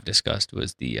and I have discussed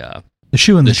was the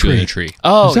shoe in the shoe tree. in the tree.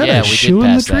 Oh, Is that yeah, a we shoe did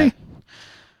in the pass tree? that.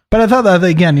 But I thought that,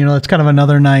 again, it's kind of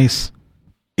another nice,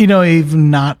 even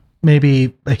not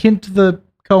maybe a hint to the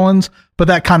Coens, but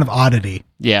that kind of oddity.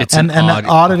 Yeah. It's And an that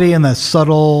odd- oddity and the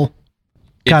subtle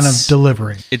kind of It's-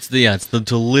 delivery. It's the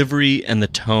delivery and the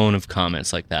tone of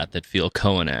comments like that feel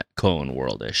Coen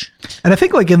worldish. And I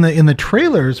think like in the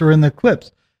trailers or in the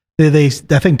clips, they I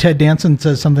think Ted Danson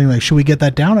says something like, "Should we get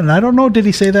that down?" And I don't know, did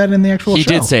he say that in the actual He show?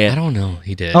 did say I it. don't know.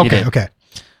 He did. Okay, did. okay.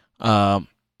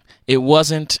 It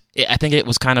wasn't, I think it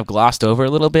was kind of glossed over a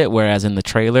little bit, whereas in the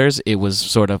trailers, it was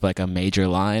sort of like a major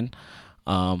line.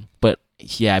 But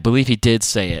yeah, I believe he did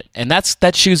say it. And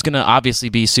that shoe's going to obviously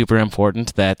be super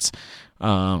important. That's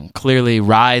clearly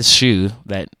Rye's shoe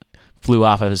that flew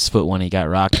off of his foot when he got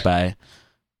rocked by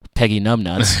Peggy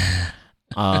Numbnuts.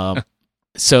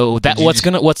 So that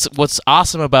what's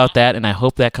awesome about that, and I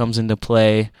hope that comes into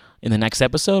play in the next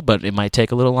episode, but it might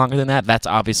take a little longer than that. That's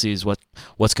obviously is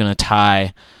what's going to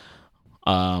tie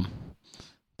the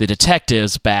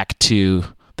detectives back to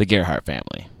the Gerhardt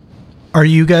family. Are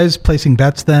you guys placing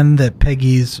bets then that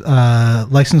Peggy's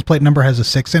license plate number has a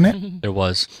 6 in it? There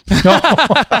was.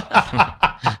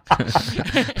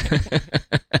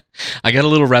 I got a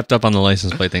little wrapped up on the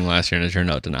license plate thing last year, and it turned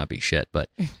out to not be shit. But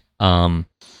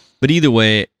either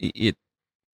way,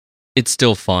 it's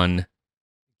still fun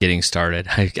getting started.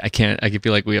 I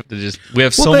feel like we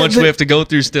have so much we have to go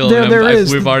through still.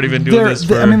 We've already been doing this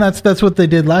for. I mean, that's what they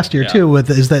did last year too.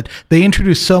 Is that they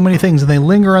introduced so many things and they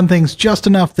linger on things just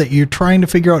enough that you're trying to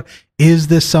figure out: is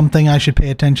this something I should pay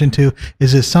attention to?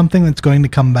 Is this something that's going to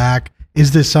come back?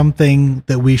 Is this something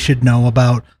that we should know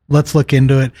about? Let's look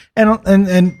into it.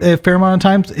 And a fair amount of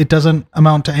times, it doesn't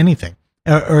amount to anything,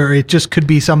 or it just could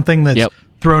be something that's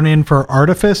thrown in for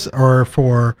artifice or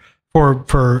for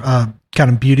kind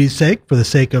of beauty's sake, for the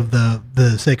sake of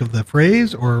the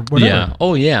phrase or whatever. Yeah.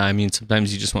 Oh yeah. I mean,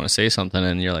 sometimes you just want to say something,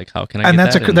 and you're like, "How can I?" And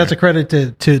get that's a credit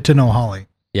to Noah Hawley.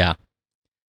 Yeah.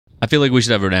 I feel like we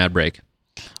should have an ad break.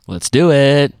 Let's do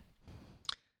it.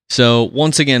 So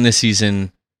once again this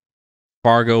season,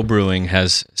 Fargo Brewing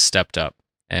has stepped up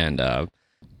and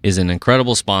is an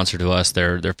incredible sponsor to us.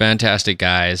 They're fantastic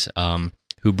guys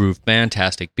who brew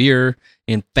fantastic beer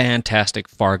in fantastic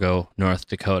Fargo, North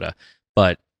Dakota.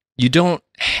 But you don't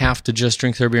have to just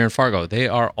drink their beer in Fargo. They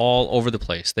are all over the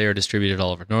place. They are distributed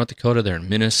all over North Dakota. They're in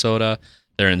Minnesota.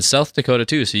 They're in South Dakota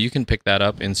too. So you can pick that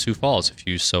up in Sioux Falls if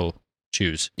you so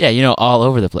choose. Yeah, all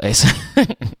over the place.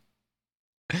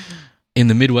 In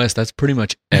the Midwest, that's pretty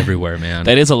much everywhere, man.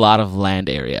 That is a lot of land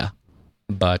area.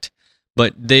 But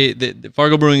the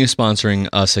Fargo Brewing is sponsoring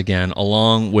us again,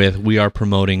 along with we are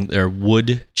promoting their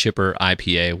Wood Chipper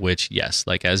IPA, which, yes,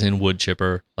 like as in wood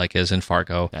chipper, like as in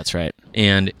Fargo. That's right.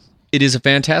 And it is a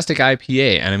fantastic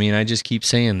IPA. And I mean, I just keep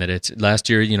saying that it's last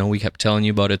year, we kept telling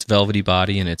you about its velvety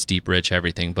body and its deep, rich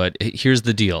everything. But here's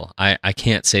the deal. I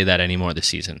can't say that anymore this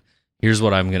season. Here's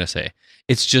what I'm going to say.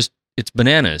 It's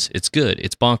bananas. It's good.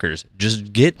 It's bonkers.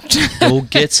 Just go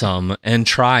get some and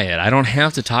try it. I don't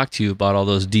have to talk to you about all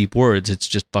those deep words. It's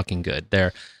just fucking good.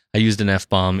 There, I used an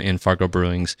F-bomb in Fargo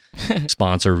Brewing's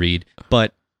sponsor read.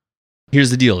 But here's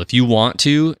the deal. If you want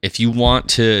to,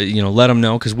 let them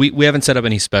know, because we haven't set up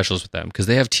any specials with them, because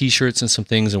they have T-shirts and some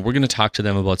things, and we're going to talk to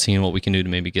them about seeing what we can do to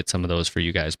maybe get some of those for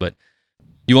you guys. But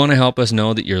you want to help us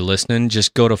know that you're listening,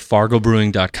 just go to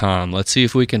fargobrewing.com. Let's see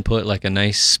if we can put like a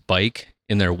nice spike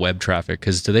in their web traffic,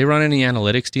 because do they run any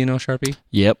analytics? Do you know, Sharpie?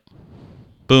 Yep.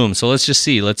 Boom. So let's just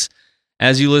see.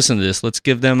 As you listen to this, let's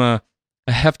give them a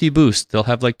hefty boost. They'll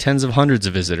have like tens of hundreds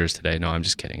of visitors today. No, I'm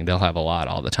just kidding. They'll have a lot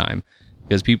all the time,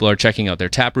 because people are checking out their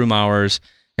tap room hours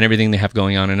and everything they have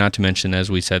going on. And not to mention, as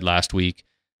we said last week,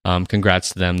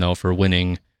 congrats to them though for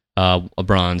winning a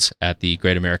bronze at the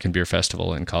Great American Beer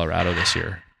Festival in Colorado this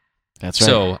year. That's right.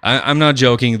 So I'm not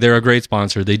joking. They're a great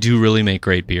sponsor. They do really make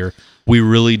great beer. We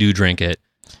really do drink it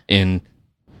in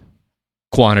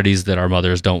quantities that our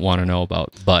mothers don't want to know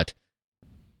about. But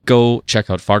go check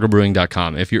out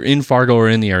fargobrewing.com. If you're in Fargo or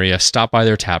in the area, stop by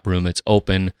their tap room. It's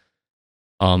open.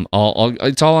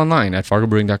 It's all online at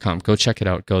fargobrewing.com. Go check it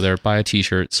out. Go there, buy a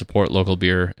t-shirt, support local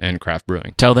beer and craft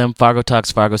brewing. Tell them Fargo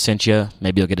Talks Fargo sent you.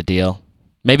 Maybe you'll get a deal.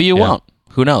 Maybe you won't.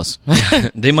 Who knows?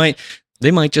 They might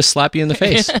just slap you in the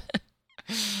face.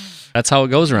 That's how it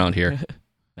goes around here.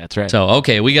 That's right. So,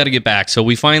 okay, we got to get back. So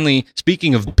we finally,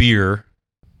 speaking of beer,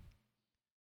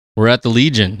 we're at the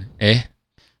Legion, eh?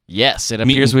 Yes, it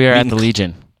appears we are at the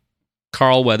Legion.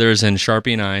 Carl Weathers and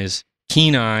Sharpie and I's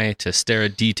keen eye to stare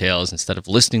at details instead of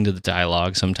listening to the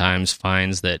dialogue sometimes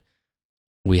finds that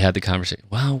we had the conversation,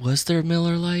 wow, was there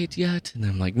Miller Lite yet? And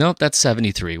I'm like, nope, that's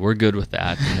 73. We're good with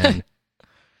that. And then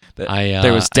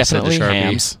there was definitely Sharpie,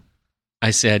 hams.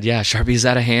 I said, yeah, Sharpie, is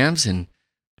that a hams? And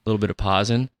a little bit of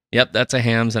pausing. Yep, that's a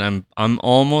hams. And I'm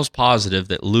almost positive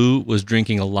that Lou was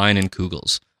drinking a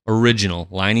Leinenkugels.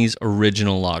 Leinie's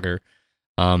original lager.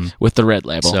 With the red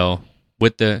label. So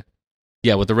with the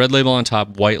red label on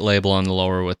top, white label on the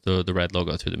lower with the red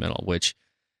logo through the middle, which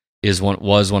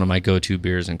was one of my go-to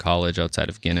beers in college outside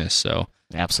of Guinness. So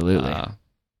absolutely.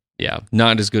 Yeah,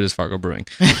 not as good as Fargo Brewing,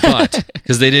 but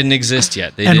because they didn't exist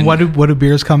yet. What do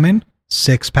beers come in?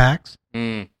 6 packs.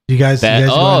 Mm. You guys nice.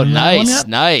 All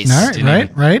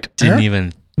right. Didn't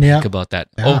even think about that.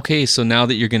 Yeah. Okay, so now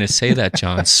that you're going to say that,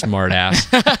 John, smart ass,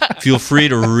 feel free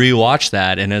to rewatch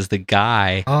that. And as the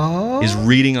guy is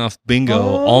reading off bingo,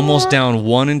 almost down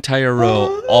one entire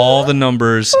row, all the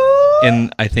numbers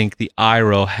in, I think, the I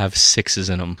row have 6s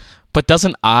in them. But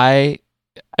doesn't I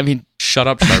mean... Shut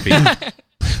up, Sharpie.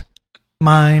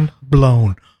 Mind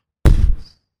blown.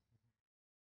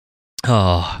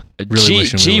 Oh, really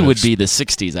G would be the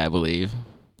 60s, I believe.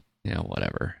 Yeah,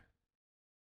 whatever.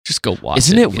 Just go watch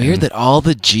Isn't it it again. weird that all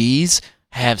the G's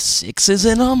have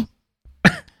 6s in them?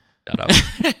 Shut up.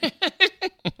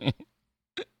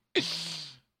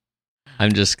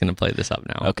 I'm just going to play this up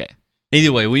now. Okay.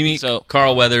 Either way, we meet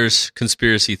Carl Weathers,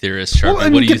 conspircy theorist. Sharpie. Well, I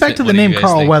mean, get back to the name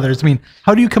Carl Weathers. I mean,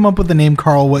 how do you come up with the name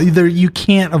Carl Weathers? You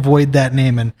can't avoid that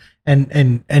name and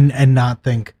not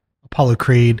think Apollo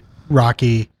Creed,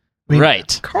 Rocky. I mean,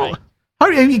 right. Carl. How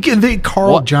do you get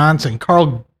Carl Johnson,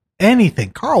 Carl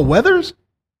anything? Carl Weathers?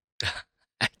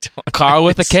 I don't Carl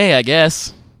with a K, I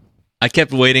guess. I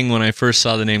kept waiting when I first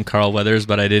saw the name Carl Weathers,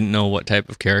 but I didn't know what type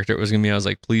of character it was going to be. I was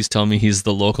like, please tell me he's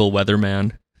the local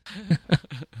weatherman.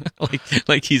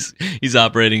 like he's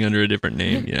operating under a different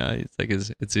name. Yeah, it's like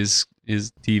it's his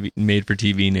TV made for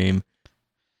TV name.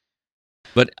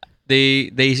 But they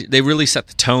really set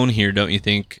the tone here, don't you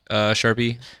think,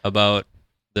 Sharpie, about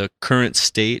the current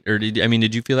state? Or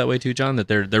did you feel that way too, John? That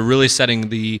they're really setting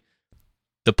the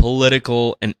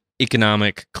political and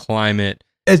economic climate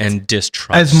and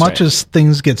distrust. As much as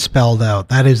things get spelled out,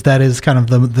 that is kind of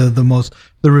the most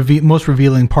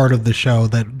revealing part of the show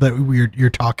that you're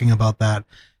talking about that,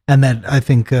 and that I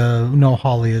think Noel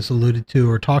Hawley has alluded to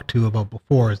or talked to about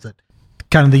before, is that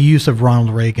kind of the use of Ronald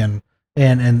Reagan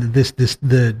and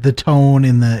the tone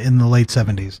in the late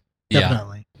 70s,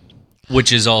 definitely. Yeah.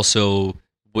 Which is also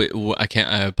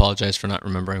I apologize for not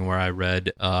remembering where I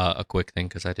read a quick thing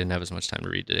because I didn't have as much time to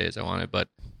read today as I wanted, but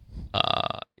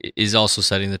is also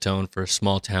setting the tone for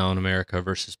small town America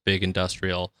versus big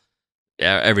industrial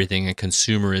everything and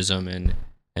consumerism,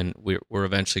 and we're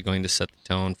eventually going to set the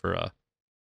tone for a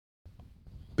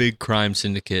big crime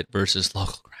syndicate versus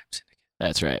local crime syndicate.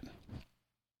 That's right.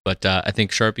 But I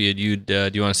think Sharpie, do you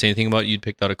want to say anything about it? You'd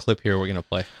picked out a clip here we're going to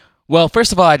play. Well,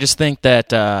 first of all, I just think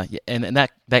that and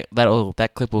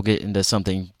that clip will get into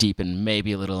something deep and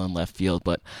maybe a little in left field,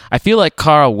 but I feel like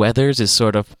Carl Weathers is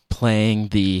sort of playing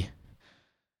the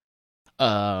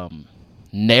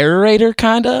narrator,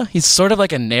 kinda. He's sort of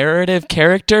like a narrative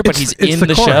character, but he's in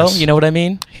the show. You know what I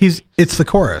mean? It's the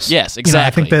chorus. Yes,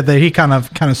 exactly. I think that he kind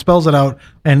of spells it out,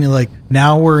 and like,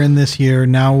 now we're in this year.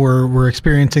 Now we're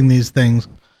experiencing these things.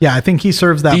 Yeah, I think he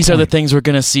serves that. These are the things we're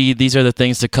gonna see. These are the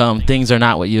things to come. Things are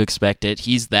not what you expected.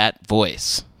 He's that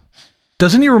voice.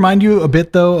 Doesn't he remind you a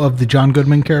bit though of the John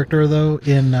Goodman character though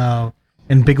in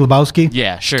Big Lebowski?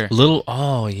 Yeah, sure.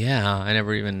 Oh yeah, I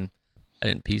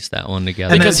didn't piece that one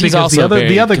together. Because he's also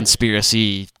the other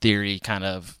conspiracy theory kind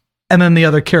of. And then the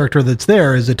other character that's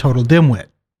there is a total dimwit.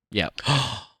 Yep.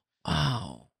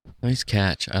 Wow, nice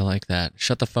catch. I like that.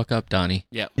 Shut the fuck up, Donnie.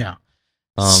 Yep. Yeah.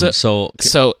 So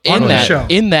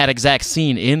in that exact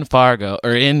scene in Fargo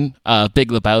or in Big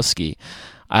Lebowski,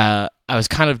 I was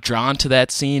kind of drawn to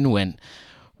that scene when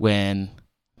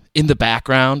in the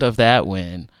background of that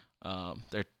when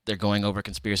they're going over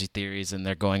conspiracy theories and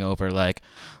they're going over like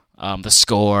the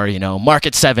score,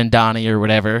 market 7 Donnie or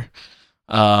whatever,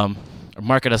 or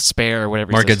market a spare or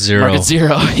whatever. Market 0. Market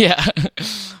 0, yeah.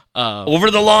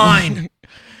 Over the line.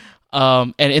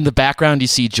 And in the background, you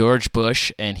see George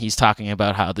Bush, and he's talking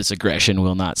about how this aggression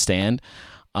will not stand.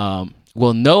 Well,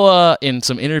 Noah, in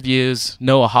some interviews,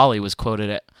 Noah Hawley was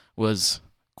quoted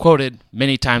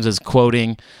many times as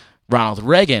quoting Ronald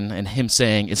Reagan and him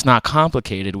saying, "It's not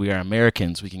complicated. We are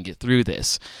Americans. We can get through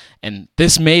this." And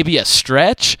this may be a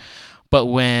stretch, but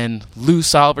when Lou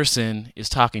Salverson is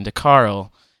talking to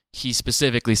Carl, he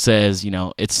specifically says,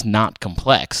 it's not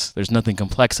complex. There's nothing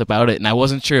complex about it. And I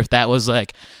wasn't sure if that was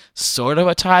like sort of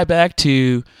a tie back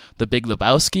to The Big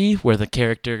Lebowski, where the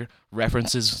character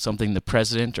references something the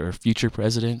president or future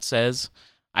president says.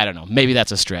 I don't know. Maybe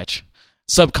that's a stretch.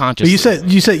 Subconsciously. But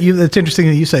you said that's interesting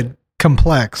that you said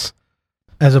complex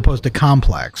as opposed to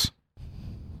complex.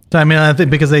 So, I think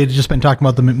because they had just been talking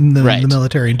about the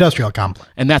military industrial complex.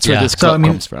 And that's where this quote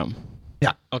comes from.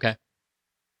 Yeah. Okay.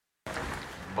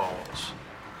 Balls.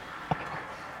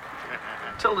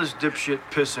 Tell this dipshit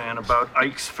pissant about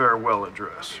Ike's farewell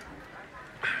address.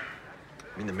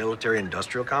 You mean the military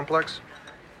industrial complex?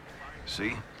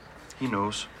 See? He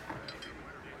knows.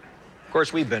 Of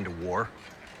course, we've been to war.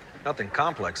 Nothing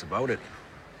complex about it.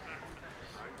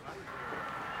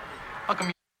 How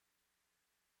come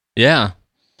Yeah.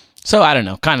 So, I don't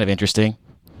know. Kind of interesting.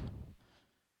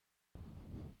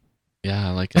 Yeah,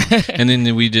 I like it. And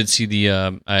then we did see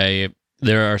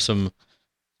there are some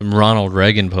Ronald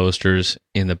Reagan posters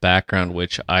in the background,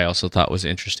 which I also thought was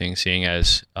interesting, seeing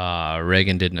as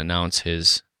Reagan didn't announce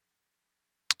his,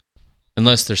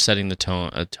 unless they're setting a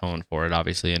tone for it,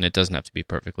 obviously, and it doesn't have to be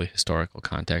perfectly historical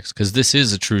context, because this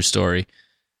is a true story.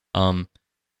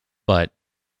 But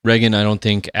Reagan, I don't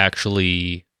think,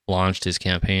 actually launched his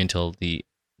campaign until the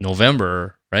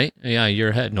November, right? Yeah, a year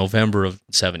ahead, November of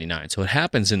 79. So it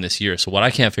happens in this year. So what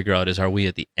I can't figure out is, are we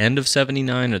at the end of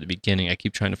 79 or the beginning? I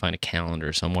keep trying to find a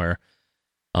calendar somewhere,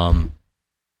 and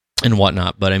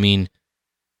whatnot. But I mean,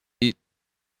 we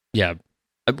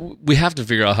have to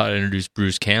figure out how to introduce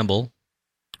Bruce Campbell.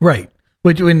 Right.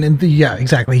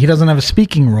 Exactly. He doesn't have a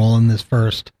speaking role in this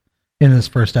first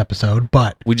episode,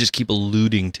 but We just keep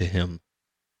alluding to him.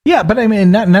 yeah, but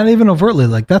not even overtly.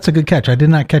 Like, that's a good catch. I did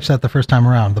not catch that the first time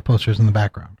around. The posters in the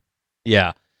background.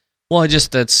 Yeah. Well,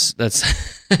 that's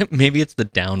maybe it's the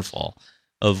downfall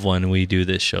of when we do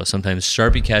this show. Sometimes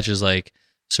Sharpie catches like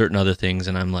certain other things,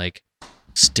 and I'm like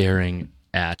staring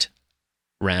at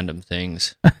random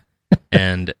things.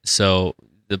 And so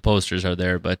the posters are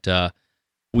there, but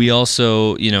we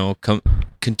also,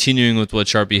 continuing with what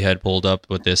Sharpie had pulled up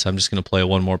with this, I'm just going to play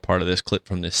one more part of this clip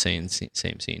from this same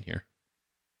scene here.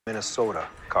 Minnesota,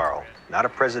 Carl. Not a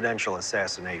presidential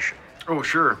assassination. Oh,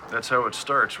 sure. That's how it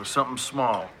starts, with something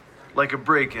small. Like a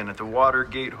break-in at the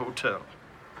Watergate Hotel.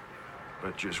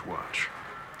 But just watch.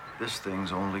 This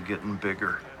thing's only getting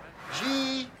bigger.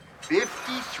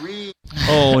 G53.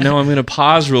 Oh, now I'm going to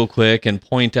pause real quick and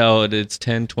point out it's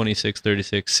 10, 26,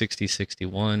 36, 60,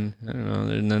 61. I don't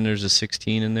know. And then there's a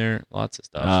 16 in there. Lots of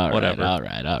stuff. Whatever. All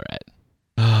right.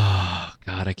 Oh,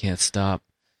 God, I can't stop.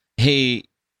 Hey,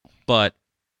 but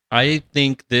I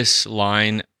think this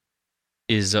line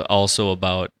is also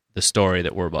about the story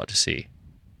that we're about to see.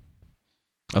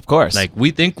 Of course. Like,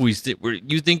 you think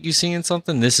you're seeing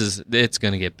something? It's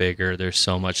going to get bigger. There's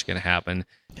so much going to happen.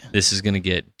 This is going to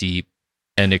get deep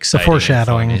and exciting. The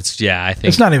foreshadowing. I think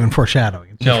it's not even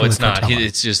foreshadowing. No, really it's not. foretelling.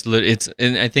 It's just,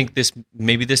 and I think this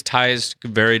ties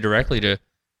very directly to,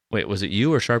 wait, was it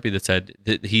you or Sharpie that said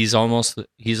that he's a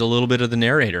little bit of the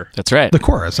narrator? That's right. The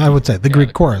chorus, I would say, the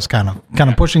Greek chorus, kind of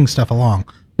pushing stuff along.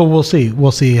 But we'll see.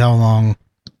 We'll see how long.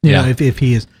 If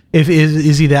he is,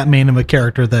 is he that main of a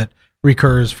character that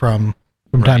recurs from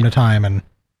time to time, and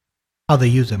how they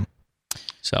use him.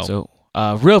 So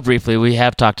real briefly, we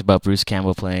have talked about Bruce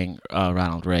Campbell playing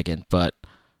Ronald Reagan, but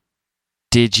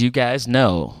did you guys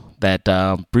know that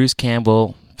Bruce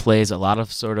Campbell plays a lot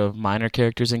of sort of minor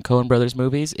characters in Coen Brothers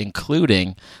movies,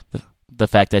 including the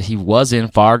fact that he was in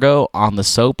Fargo on the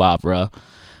soap opera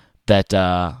that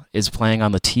is playing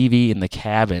on the TV in the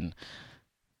cabin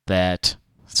that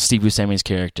Steve Buscemi's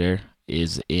character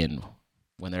is in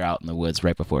when they're out in the woods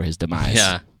right before his demise.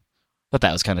 Yeah. Thought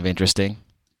that was kind of interesting.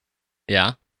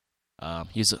 Yeah.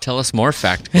 Tell us more,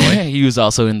 fact boy. He was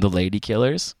also in The Lady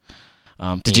Killers.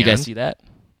 Did you guys see that?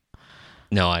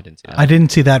 No, I didn't see that. I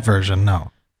didn't see that version,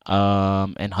 no.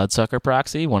 And Hudsucker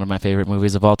Proxy, one of my favorite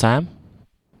movies of all time.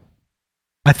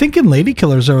 I think in Lady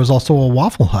Killers there was also a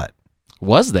Waffle Hut.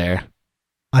 Was there?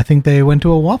 I think they went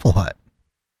to a Waffle Hut.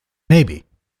 Maybe.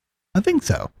 I think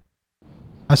so.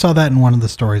 I saw that in one of the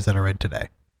stories that I read today.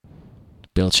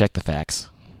 Bill, check the facts.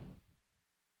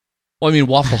 Well, I mean,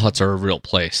 Waffle Huts are a real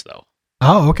place, though.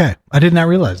 Oh, okay. I did not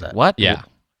realize that. What? Yeah.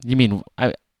 You mean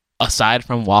aside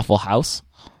from Waffle House?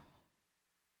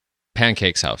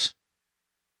 Pancake's house.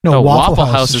 No, Oh, Waffle Waffle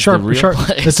House. House is the real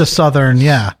place. It's a southern,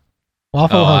 yeah.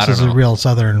 Waffle Oh, I House don't is a know. real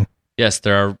southern. Yes,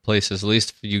 there are places. At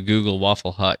least if you Google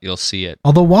Waffle Hut, you'll see it.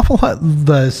 Although Waffle Hut,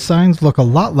 the signs look a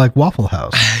lot like Waffle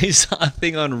House. I saw a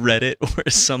thing on Reddit where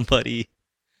somebody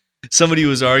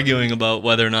was arguing about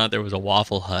whether or not there was a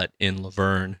Waffle Hut in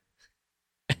Laverne.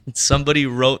 And somebody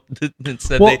wrote and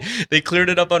said Well- they cleared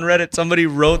it up on Reddit. Somebody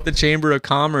wrote the Chamber of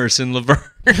Commerce in Laverne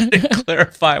to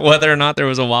clarify whether or not there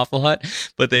was a Waffle Hut,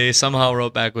 but they somehow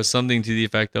wrote back with something to the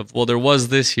effect of, well, there was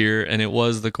this here, and it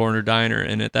was the Corner Diner,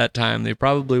 and at that time they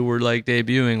probably were like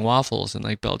debuting waffles and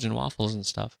like Belgian waffles and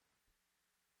stuff.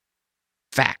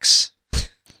 Facts.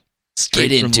 Straight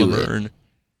Get from into it. Laverne.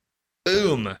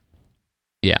 Boom.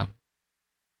 Yeah.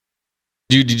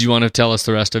 Did you want to tell us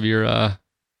the rest of your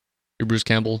Bruce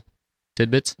Campbell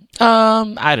tidbits?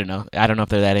 I don't know. I don't know if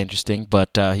they're that interesting, but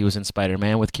he was in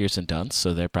Spider-Man with Kirsten Dunst,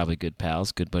 so they're probably good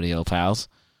pals, good buddy old pals.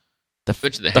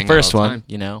 Which they The hang out first all the one, time.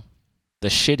 you know, the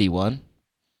shitty one.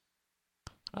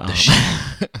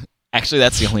 The Actually,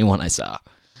 that's the only one I saw,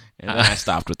 and then I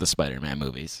stopped with the Spider-Man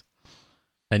movies.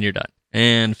 Then you're done.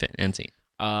 And scene.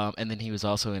 And then he was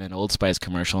also in an Old Spice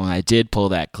commercial, and I did pull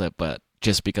that clip, but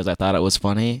just because I thought it was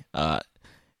funny.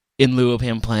 In lieu of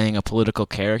him playing a political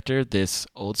character, this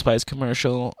Old Spice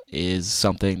commercial is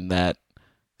something that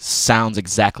sounds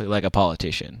exactly like a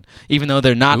politician. Even though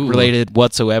they're not Ooh. related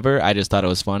whatsoever, I just thought it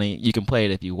was funny. You can play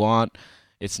it if you want.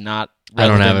 It's not I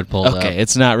don't relevant. have it pulled up. Okay,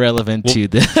 it's not relevant Well, to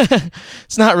the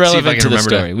it's not I relevant can to the remember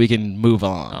to- story. We can move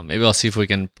on. Maybe I'll see if we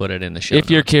can put it in the show.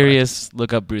 If you're notes, but curious,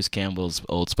 look up Bruce Campbell's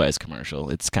Old Spice commercial.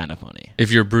 It's kind of funny.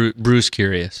 If you're Bruce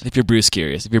curious. If you're Bruce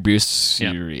curious. If you're Bruce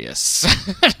Yeah. serious.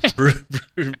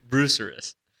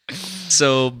 Brucerous.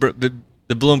 So the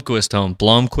Blomquist home.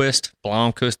 Blomquist,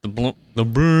 the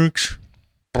Brooks.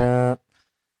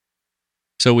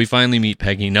 So we finally meet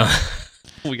Peggy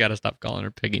We got to stop calling her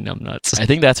Peggy Numbnuts. I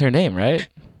think that's her name, right?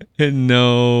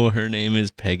 No, her name is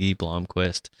Peggy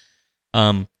Blomquist.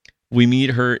 We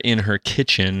meet her in her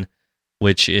kitchen,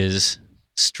 which is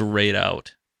straight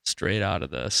out of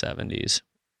the 70s.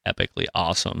 Epically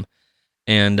awesome.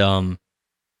 And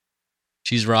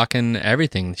she's rocking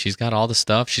everything. She's got all the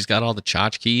stuff. She's got all the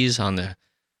tchotchkes on the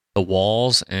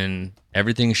walls and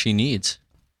everything she needs.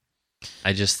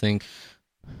 I just think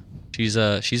she's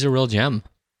a real gem.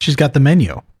 She's got the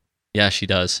menu. Yeah, she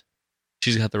does.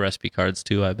 She's got the recipe cards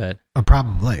too, I bet.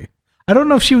 Probably. I don't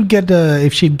know if she would get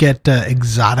she'd get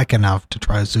exotic enough to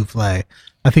try a souffle.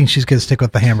 I think she's gonna stick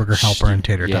with the hamburger helper and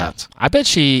tater tots. I bet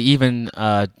she even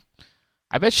I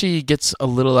bet she gets a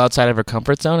little outside of her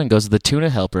comfort zone and goes to the tuna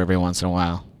helper every once in a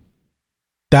while.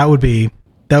 That would be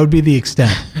the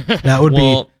extent. That would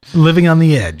Well, be living on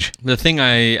the edge. the thing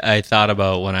I thought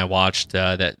about when I watched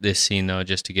this scene, though,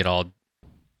 just to get all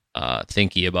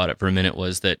thinky about it for a minute,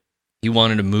 was that he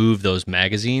wanted to move those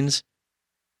magazines,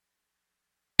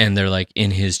 and they're like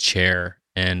in his chair,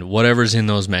 and whatever's in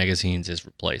those magazines is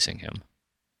replacing him.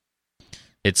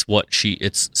 It's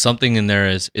something in there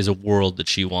is a world that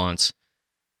she wants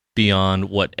beyond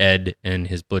what Ed and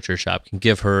his butcher shop can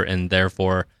give her, and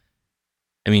therefore,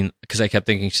 I mean, because I kept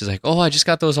thinking, she's like, oh, I just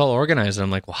got those all organized, and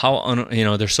I'm like,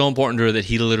 well, they're so important to her that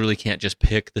he literally can't just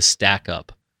pick the stack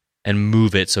up and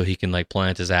move it so he can like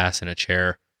plant his ass in a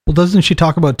chair. Well, doesn't she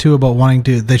talk about wanting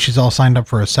to that she's all signed up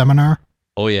for a seminar?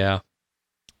 Oh yeah,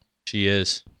 she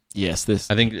is. Yes,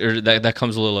 I think that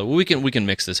comes a little. We can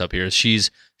mix this up here. She's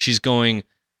going.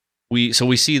 We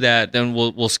see that. Then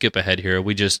we'll skip ahead here.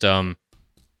 We just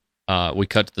we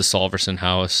cut to the Solverson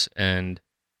house and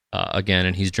again,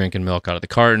 and he's drinking milk out of the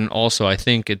carton. Also, I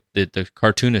think the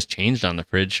cartoon has changed on the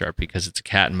fridge, Sharp, because it's a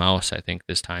cat and mouse. I think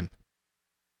this time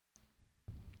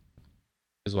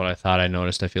is what I thought I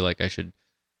noticed. I feel like I should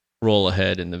roll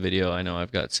ahead in the video. I know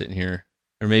I've got sitting here,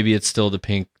 or maybe it's still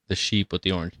the sheep with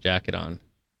the orange jacket on.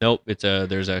 Nope,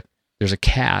 there's a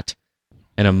cat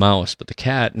and a mouse, but the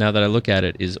cat, now that I look at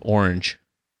it, is orange.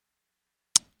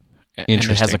 and it has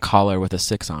Interesting. a collar with a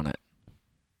 6 on it.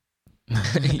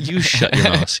 You shut your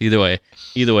mouth. Either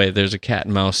way, there's a cat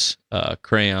and mouse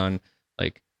crayon,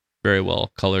 like very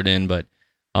well colored in, but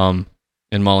and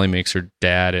Molly makes her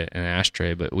dad an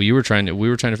ashtray. But we were trying to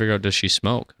figure out, does she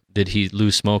smoke? Did he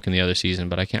lose smoke in the other season?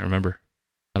 But I can't remember.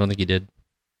 I don't think he did.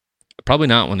 Probably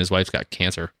not when his wife's got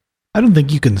cancer. I don't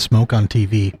think you can smoke on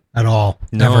TV at all.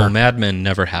 No, Never. Mad Men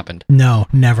never happened. No,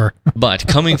 never. But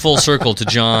coming full circle to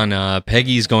John,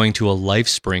 Peggy's going to a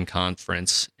LifeSpring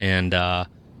conference, and this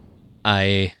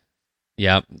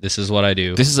is what I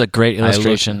do. This is a great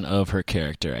illustration of her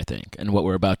character, I think, and what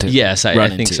we're about to Yes, I run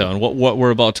think into. so. And what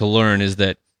we're about to learn is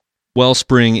that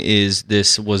Wellspring was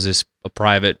this a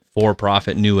private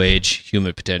for-profit new age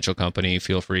human potential company.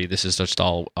 Feel free. This is just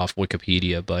all off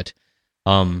Wikipedia, but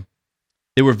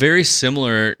they were very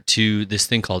similar to this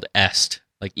thing called EST,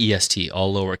 like EST,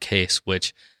 all lowercase.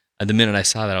 Which, the minute I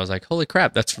saw that, I was like, "Holy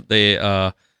crap!" That's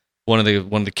one of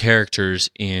the characters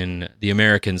in The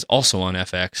Americans, also on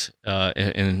FX,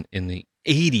 in the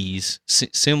 80s,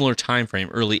 similar time frame,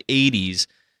 early 80s,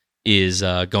 is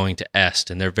going to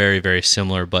EST, and they're very, very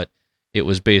similar, but it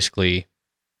was basically,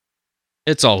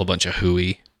 it's all a bunch of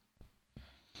hooey.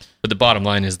 But the bottom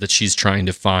line is that she's trying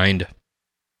to find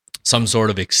some sort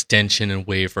of extension and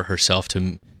way for herself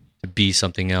to be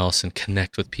something else and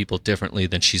connect with people differently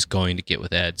than she's going to get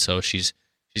with Ed. So she's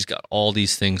got all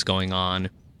these things going on.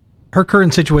 Her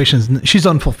current situation is she's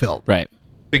unfulfilled. Right.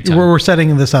 Big time. We're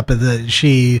setting this up that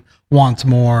she wants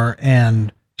more,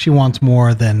 and she wants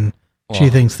more than she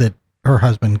thinks that her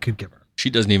husband could give her. She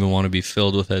doesn't even want to be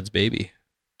filled with Ed's baby.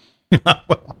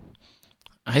 Well,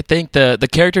 I think the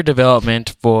character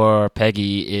development for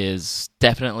Peggy is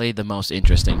definitely the most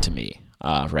interesting to me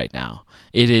right now.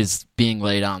 It is being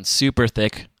laid on super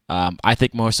thick. I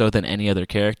think more so than any other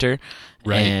character,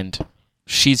 Right. And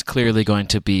she's clearly going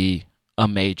to be a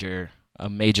major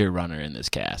runner in this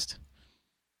cast.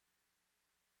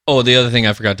 Oh, the other thing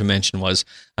I forgot to mention was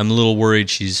I'm a little worried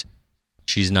she's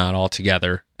not all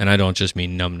together, and I don't just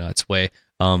mean numbnuts way.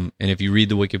 And if you read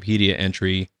the Wikipedia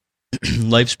entry,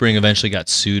 Lifespring eventually got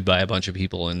sued by a bunch of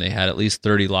people, and they had at least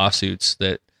 30 lawsuits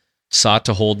that sought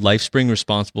to hold Lifespring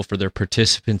responsible for their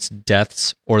participants'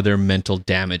 deaths or their mental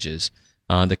damages.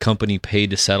 The company paid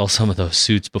to settle some of those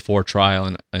suits before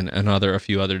trial, and a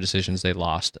few other decisions they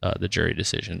lost, the jury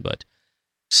decision. But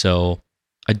so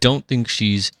I think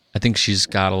she's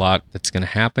got a lot that's going to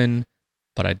happen,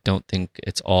 but I don't think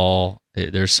it's all.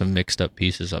 There's some mixed up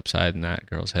pieces upside in that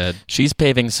girl's head. She's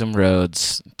paving some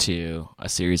roads to a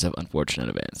series of unfortunate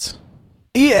events.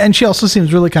 yeah, and she also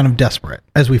seems really kind of desperate,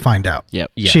 as we find out.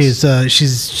 Yep. Yes.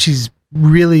 She's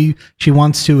really, she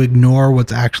wants to ignore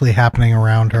what's actually happening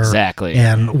around her. Exactly.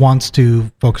 And wants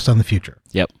to focus on the future.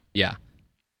 Yep. Yeah.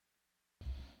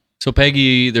 So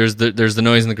Peggy, there's the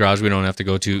noise in the garage. We don't have to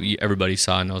go to. Everybody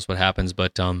saw and knows what happens.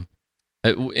 But and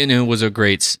it was a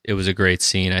great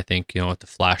scene. I think, with the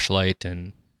flashlight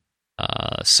and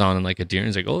sounding like a deer. And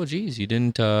he's like, "Oh, geez, you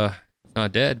didn't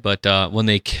not dead." But when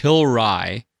they kill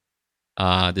Rye,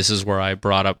 this is where I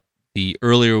brought up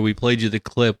earlier we played you the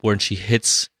clip where she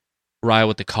hits Rye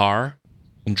with the car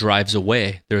and drives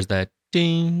away. There's that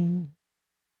ding,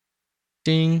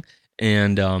 ding,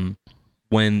 and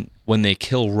when they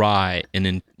kill Rye, and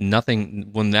then nothing.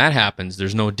 When that happens,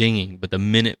 there's no dinging. But the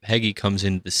minute Peggy comes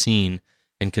into the scene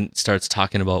and starts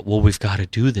talking about, well, we've got to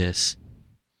do this,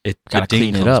 the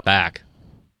ding comes back.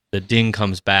 The ding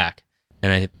comes back,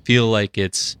 and I feel like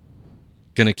it's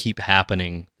gonna keep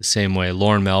happening the same way.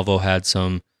 Lauren Malvo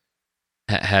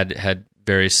had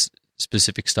various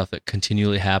specific stuff that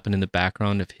continually happened in the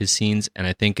background of his scenes, and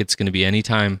I think it's going to be any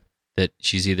time that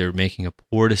she's either making a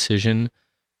poor decision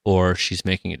or she's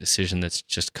making a decision that's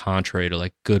just contrary to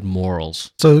like good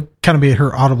morals. So kind of be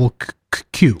her audible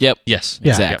cue. Yep. Yes.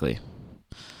 Yeah. Exactly. Yep.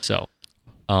 So,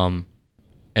 and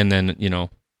then,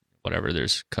 whatever,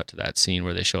 there's cut to that scene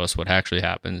where they show us what actually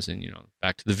happens, and,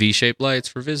 back to the V-shaped lights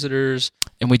for visitors.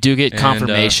 And we do get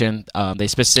confirmation. They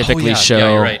specifically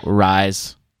show right.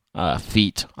 Rye's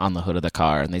feet on the hood of the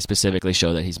car, and they specifically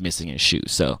show that he's missing his shoe.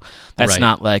 So that's Right.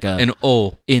 not like And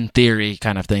in theory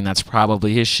kind of thing. That's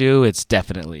probably his shoe. It's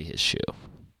definitely his shoe.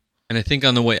 and I think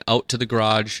on the way out to the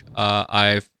garage,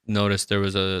 I've noticed there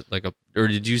was or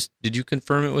did you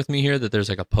confirm it with me here that there's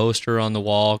like a poster on the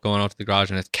wall going out to the garage,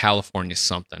 and it's California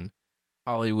something.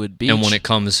 Hollywood Beach. And when it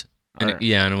comes, and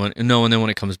then when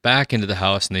it comes back into the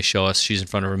house and they show us she's in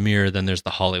front of a mirror, then there's the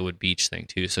Hollywood Beach thing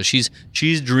too. So she's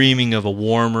dreaming of a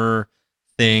warmer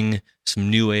thing, some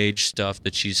new age stuff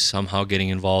that she's somehow getting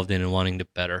involved in and wanting to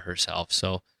better herself.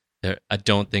 So I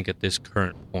don't think at this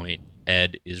current point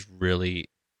Ed is really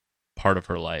part of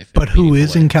her life. But who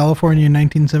is in California in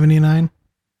 1979?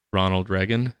 Ronald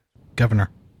Reagan? Governor.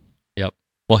 Yep.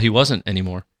 Well, he wasn't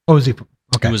anymore. Oh, is he?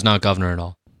 Okay. He was not governor at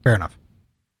all. Fair enough.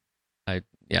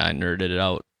 I nerded it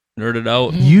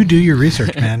out. You do your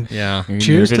research, man. Yeah.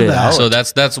 Cheers to that. So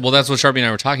that's what Sharpie and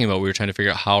I were talking about. We were trying to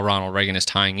figure out how Ronald Reagan is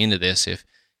tying into this.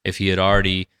 If he had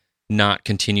already not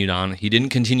continued on, he didn't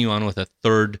continue on with a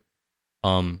third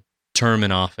term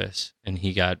in office, and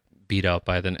he got beat out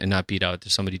not beat out.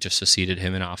 Somebody just succeeded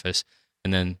him in office,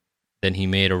 and then he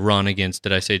made a run against.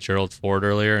 Did I say Gerald Ford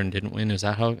earlier and didn't win? Is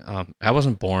that how? I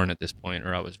wasn't born at this point,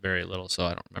 or I was very little, so I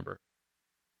don't remember.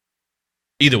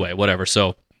 Either way, whatever.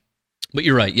 So But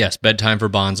you're right. Yes, Bedtime for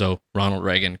Bonzo, Ronald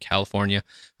Reagan, California,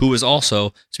 who was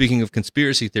also, speaking of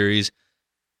conspiracy theories,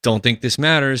 don't think this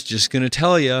matters, just going to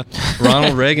tell you,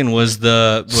 Ronald Reagan was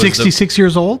 66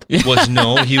 years old? He was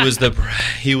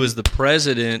the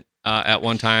president at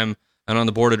one time and on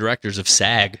the board of directors of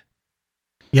SAG.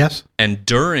 Yes. And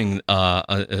during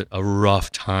a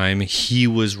rough time, he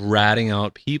was ratting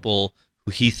out people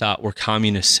who he thought were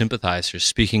communist sympathizers,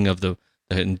 speaking of the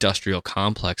industrial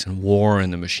complex and war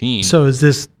and the machine. So is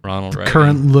this Ronald Reagan.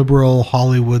 Current liberal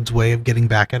Hollywood's way of getting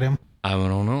back at him? I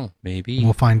don't know. Maybe.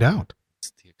 We'll find out.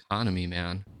 It's the economy,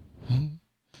 man.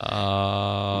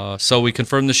 So we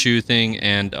confirmed the shoe thing,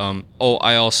 and I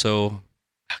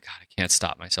can't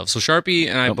stop myself. So Sharpie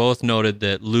and I both noted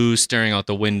that Lou's staring out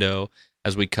the window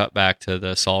as we cut back to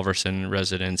the Solverson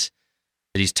residence,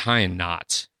 that he's tying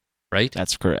knots, right?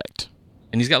 That's correct.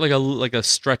 And he's got like a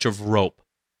stretch of rope,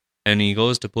 and he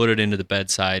goes to put it into the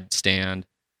bedside stand.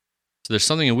 So there's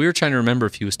something, and we were trying to remember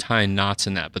if he was tying knots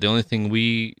in that, but the only thing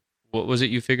what was it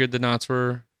you figured the knots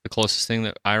were? The closest thing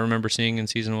that I remember seeing in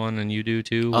season 1, and you do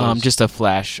too? Just a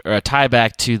flash, or a tie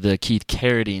back to the Keith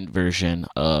Carradine version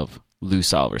of Lou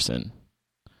Solverson.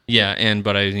 Yeah,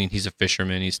 but I mean, he's a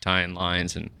fisherman, he's tying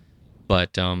lines,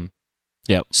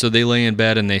 Yep. So they lay in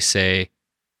bed and they say,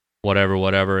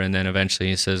 whatever, and then eventually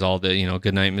he says all the,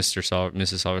 good night, Mrs.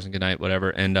 Solverson, good night, whatever.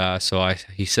 And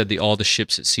he said all the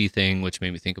ships at sea thing, which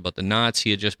made me think about the knots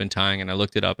he had just been tying, and I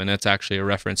looked it up, and that's actually a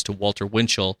reference to Walter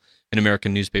Winchell, an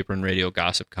American newspaper and radio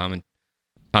gossip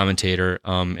commentator,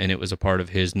 and it was a part of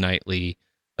his nightly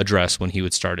address when he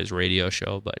would start his radio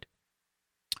show. But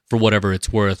for whatever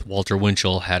it's worth, Walter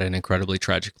Winchell had an incredibly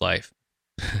tragic life.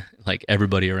 Like,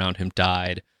 everybody around him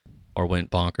died or went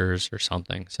bonkers or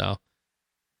something. So,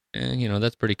 and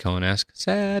that's pretty Coen-esque.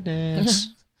 Sadness.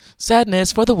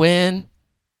 Sadness for the win.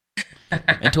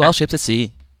 And to all ships at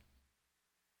sea.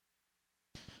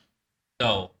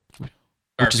 So,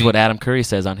 which is what Adam Curry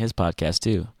says on his podcast,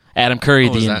 too. Adam Curry,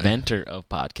 the that? inventor of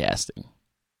podcasting.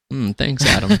 Thanks,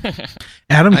 Adam.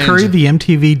 Adam Curry, the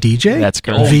MTV DJ? That's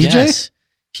correct. VJ? Yes.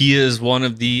 He is one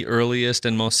of the earliest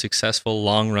and most successful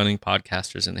long-running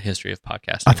podcasters in the history of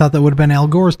podcasting. I thought that would have been Al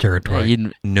Gore's territory. He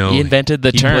invented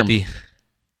the term. He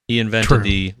invented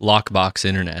the lockbox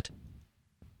internet.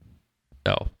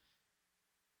 So,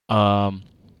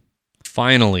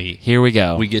 finally, here we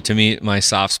go. We get to meet my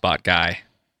soft spot guy.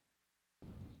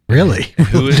 Really?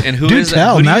 Who is do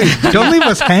tell. that? Don't leave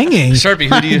us hanging. Sharpie,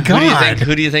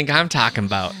 who do you think I'm talking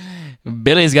about?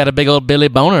 Billy's got a big old Billy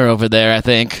Boner over there, I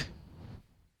think.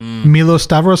 Milos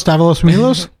Stavros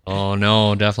Milos? Oh,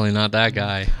 no, definitely not that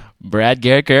guy. Brad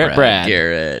Garrett.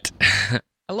 Garrett.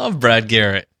 I love Brad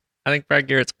Garrett. I think Brad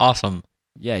Garrett's awesome.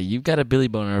 Yeah, you've got a Billy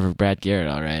Boner over Brad Garrett,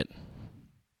 all right.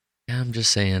 Yeah, I'm just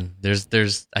saying.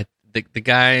 The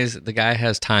guy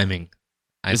has timing.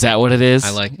 Is that what it is?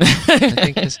 I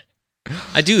think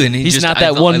I do, and he's not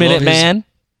that 1 minute man.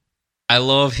 I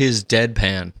love his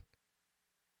deadpan.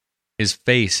 His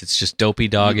face, it's just dopey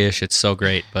doggish. It's so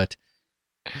great, but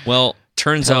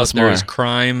turns out there is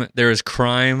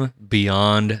crime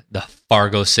beyond the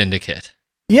Fargo Syndicate.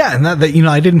 Yeah, and that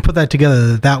I didn't put that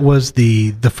together. That was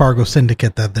the Fargo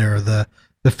Syndicate. That they're the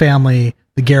family,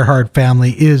 the Gerhardt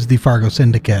family is the Fargo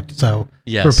Syndicate. So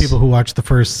yes. For people who watched the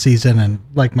first season and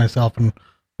like myself and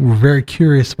were very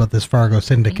curious about this Fargo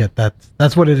Syndicate,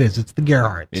 that's what it is. It's the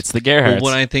Gerhardts. It's the Gerhardts.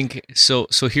 Well, when I think so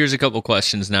here's a couple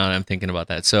questions now that I'm thinking about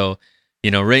that. So,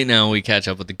 right now we catch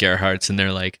up with the Gerhardts and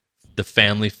they're like the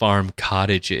family farm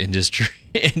cottage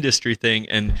industry thing,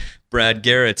 and Brad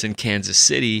Garrett's in Kansas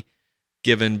City,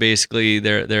 given basically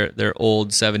their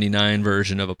old 79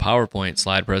 version of a PowerPoint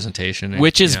slide presentation,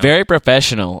 which is very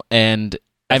professional. And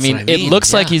it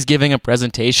looks like he's giving a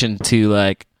presentation to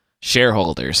like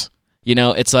shareholders.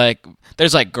 It's like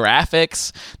there's like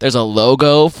graphics, there's a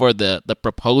logo for the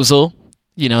proposal,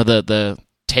 the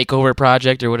takeover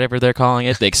project or whatever they're calling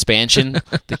it, the expansion,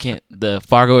 the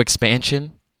Fargo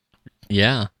expansion.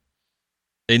 Yeah.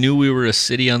 They knew we were a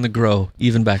city on the grow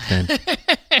even back then.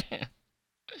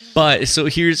 But so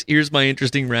here's my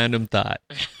interesting random thought.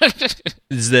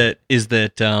 is that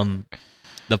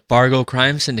the Fargo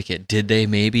Crime Syndicate, did they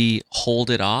maybe hold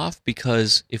it off?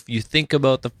 Because if you think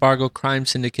about the Fargo Crime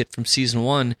Syndicate from season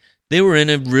 1, they were in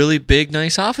a really big,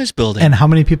 nice office building. And how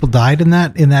many people died in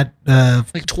that?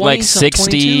 Like 20, like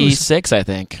 66, I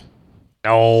think.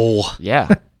 No.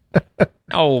 Yeah.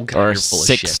 Oh, God, or you're full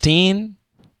 16. Of shit.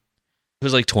 It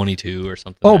was like 22 or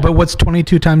something. Oh, but what's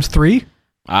 22 times 3?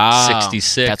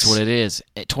 66. That's what it is.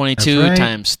 22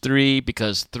 times 3,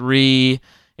 because 3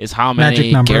 is how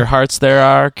many Gerhardts there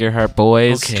are. Gerhardt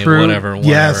boys. Okay, True. whatever.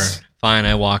 Yes. Fine,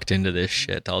 I walked into this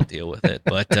shit. I'll deal with it.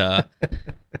 But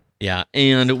Yeah,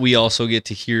 and we also get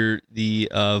to hear the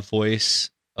voice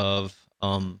of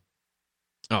Adam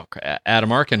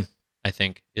Arkin, I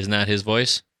think. Isn't that his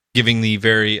voice? Giving the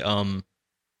very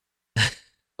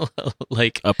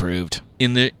like Approved.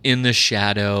 in the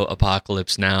shadow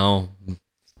Apocalypse Now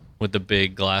with the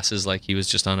big glasses, like he was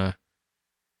just on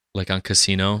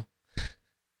Casino.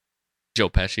 Joe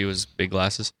Pesci was big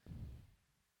glasses.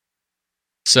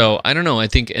 So I don't know. I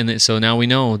think, and so now we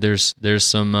know there's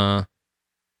some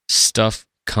stuff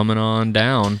coming on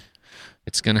down.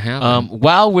 It's gonna happen.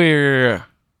 While we're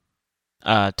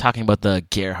talking about the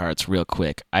Gerhardts real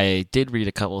quick, I did read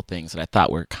a couple of things that I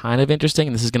thought were kind of interesting,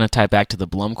 and this is going to tie back to the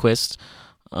Blomquist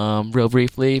real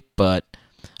briefly, but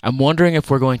I'm wondering if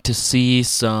we're going to see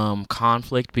some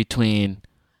conflict between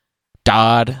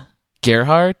Todd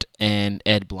Gerhardt and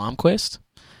Ed Blomquist,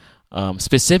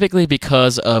 specifically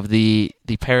because of the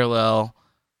parallel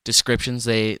descriptions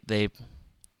they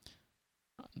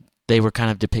were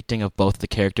kind of depicting of both the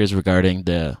characters regarding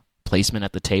the placement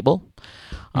at the table.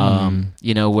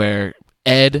 Where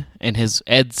Ed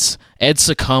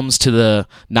succumbs to the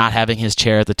not having his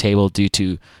chair at the table due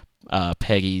to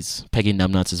Peggy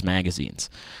Numbnuts' magazines.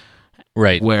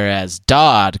 Right. Whereas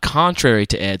Dodd, contrary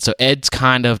to Ed, so Ed's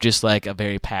kind of just like a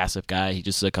very passive guy. He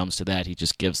just succumbs to that. He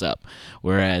just gives up.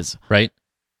 Whereas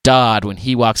Dodd, when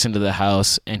he walks into the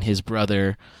house and his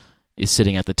brother is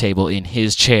sitting at the table in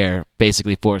his chair,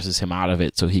 basically forces him out of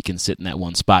it so he can sit in that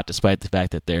one spot, despite the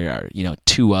fact that there are,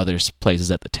 two other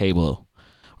places at the table,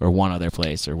 or one other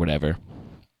place, or whatever.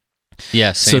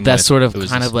 Yeah, so that's sort of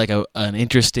kind of like an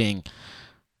interesting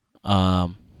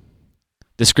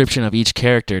description of each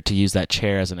character to use that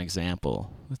chair as an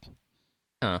example.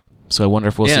 Huh. So I wonder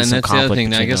if we'll see some conflict. Yeah, and that's the other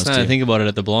thing. I guess now I think about it,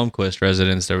 at the Blomquist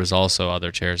residence, there was also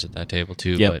other chairs at that table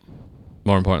too. Yep. But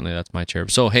more importantly, that's my chair.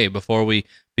 So hey, before we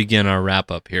begin our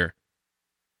wrap up here,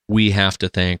 we have to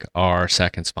thank our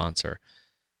second sponsor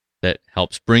that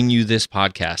helps bring you this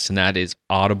podcast, and that is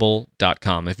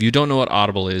Audible.com. If you don't know what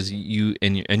Audible is, and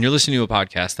you're listening to a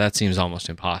podcast, that seems almost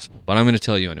impossible. But I'm going to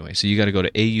tell you anyway. So you got to go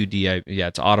to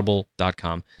it's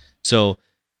Audible.com. So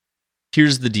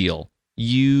here's the deal.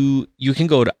 You can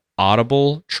go to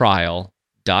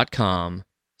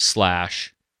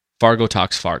audibletrial.com/Fargo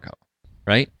Talks Fargo,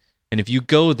 right? And if you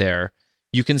go there,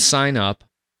 you can sign up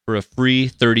for a free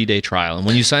 30-day trial. And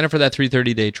when you sign up for that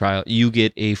 30-day trial, you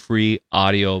get a free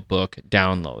audiobook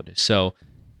download. So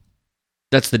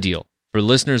that's the deal. For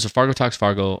listeners of Fargo Talks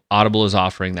Fargo, Audible is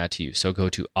offering that to you. So go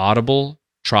to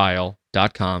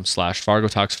audibletrial.com/Fargo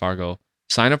Talks Fargo,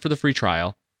 sign up for the free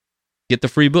trial, get the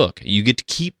free book. You get to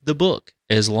keep the book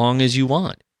as long as you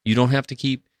want. You don't have to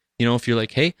keep, if you're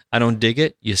like, hey, I don't dig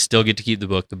it, you still get to keep the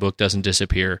book. The book doesn't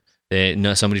disappear.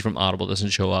 Somebody from Audible doesn't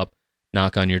show up,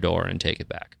 knock on your door, and take it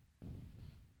back.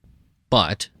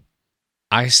 But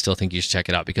I still think you should check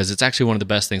it out, because it's actually one of the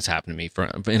best things happened to me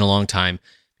in a long time,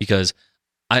 because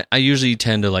I usually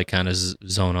tend to kind of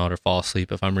zone out or fall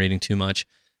asleep if I'm reading too much.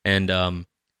 And I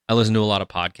listen to a lot of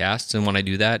podcasts, and when I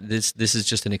do that, this is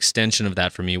just an extension of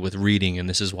that for me with reading, and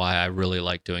this is why I really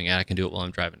like doing it. I can do it while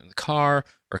I'm driving in the car,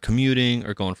 or commuting,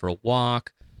 or going for a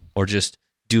walk, or just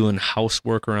doing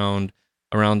housework around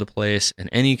the place, and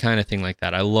any kind of thing like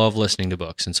that. I love listening to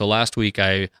books. And so last week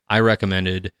I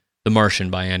recommended The Martian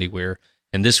by Andy Weir,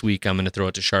 and this week I'm going to throw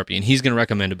it to Sharpie, and he's going to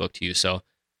recommend a book to you. So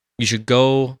you should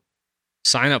go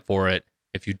sign up for it.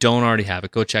 If you don't already have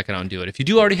it, go check it out and do it. If you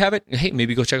do already have it, hey,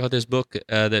 maybe go check out this book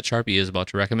that Sharpie is about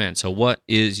to recommend. So what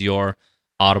is your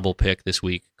Audible pick this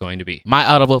week going to be? My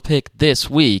Audible pick this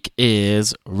week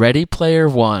is Ready Player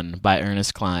One by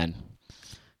Ernest Cline.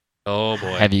 Oh,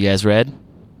 boy. Have you guys read?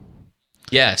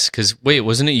 Yes, because, wait,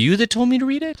 wasn't it you that told me to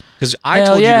read it? Because I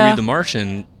told you to read The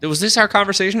Martian. Was this our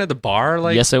conversation at the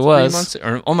bar? Yes, it was. 3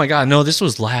 months? Oh, my God, no, this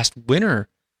was last winter.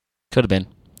 Could have been.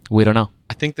 We don't know.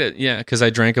 I think that, because I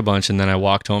drank a bunch, and then I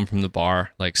walked home from the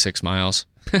bar 6 miles.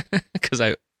 Because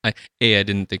I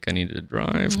didn't think I needed to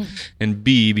drive, and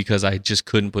B, because I just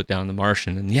couldn't put down The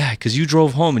Martian. And because you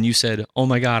drove home, and you said, oh,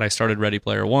 my God, I started Ready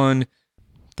Player One.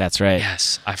 That's right.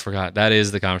 Yes, I forgot. That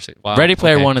is the conversation. Wow. Ready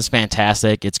Player One is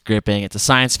fantastic. It's gripping. It's a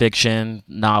science fiction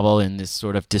novel in this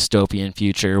sort of dystopian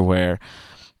future where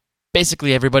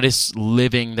basically everybody's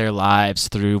living their lives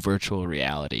through virtual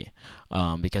reality,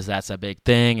 because that's a big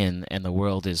thing, and the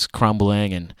world is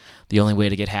crumbling, and the only way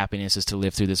to get happiness is to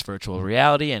live through this virtual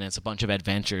reality, and it's a bunch of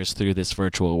adventures through this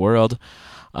virtual world.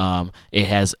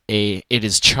 It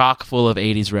is chock full of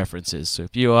 80s references. So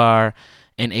if you are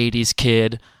an 80s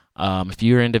kid, if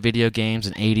you're into video games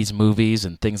and 80s movies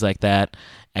and things like that,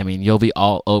 I mean, you'll be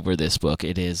all over this book.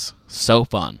 It is so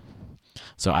fun.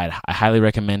 So I highly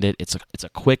recommend it. It's a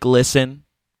quick listen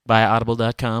via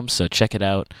audible.com, so check it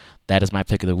out. That is my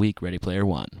pick of the week, Ready Player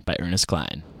One by Ernest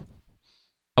Cline.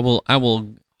 I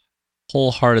will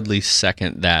wholeheartedly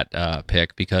second that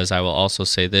pick, because I will also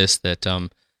say this, that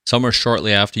somewhere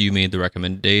shortly after you made the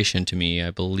recommendation to me,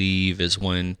 I believe, is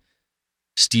when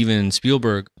Steven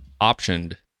Spielberg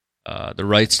optioned the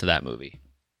rights to that movie.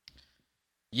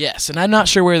 Yes, and I'm not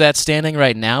sure where that's standing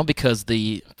right now, because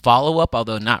the follow-up,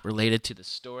 although not related to the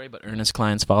story, but Ernest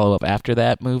Cline's follow-up after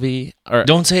that movie...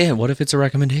 Don't say it. What if it's a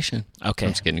recommendation? Okay.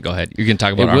 I'm just kidding. Go ahead. You're going to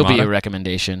talk about It will Armada? be a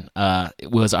recommendation.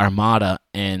 It was Armada,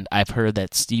 and I've heard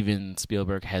that Steven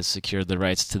Spielberg has secured the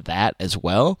rights to that as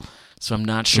well, so I'm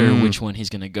not sure which one he's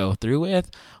going to go through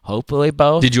with. Hopefully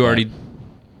both. Did you already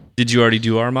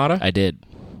do Armada? I did.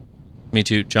 Me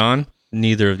too. John?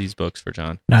 Neither of these books for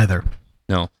John. Neither.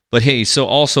 No. But hey, so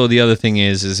also the other thing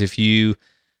is if you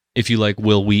like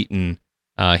Will Wheaton,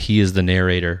 he is the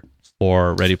narrator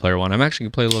for Ready Player One. I'm actually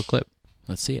going to play a little clip.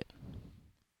 Let's see it.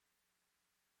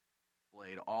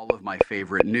 Played all of my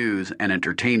favorite news and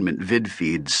entertainment vid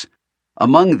feeds.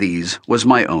 Among these was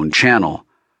my own channel,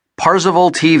 Parzival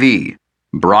TV,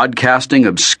 broadcasting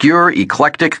obscure,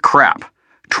 eclectic crap,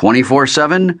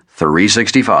 24/7,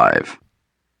 365.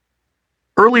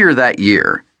 Earlier that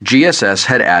year, GSS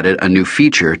had added a new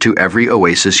feature to every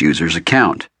Oasis user's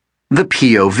account, the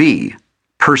POV,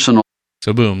 personal.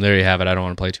 So boom, there you have it. I don't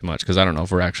want to play too much because I don't know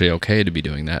if we're actually okay to be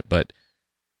doing that, but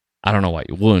I don't know why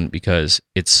you wouldn't, because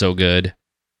it's so good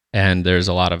and there's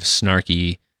a lot of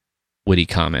snarky, witty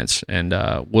comments, and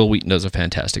Will Wheaton does a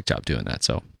fantastic job doing that.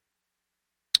 So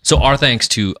our thanks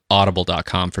to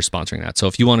audible.com for sponsoring that. So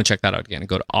if you want to check that out again,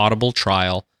 go to Audible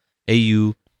Trial,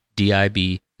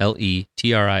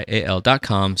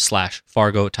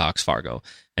 audibletrial.com/Fargo Talks Fargo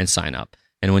and sign up.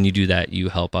 And when you do that, you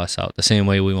help us out. The same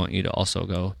way we want you to also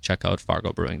go check out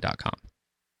fargobrewing.com.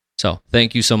 So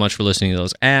thank you so much for listening to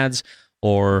those ads,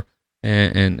 and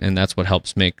that's what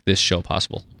helps make this show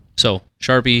possible. So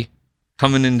Sharpie,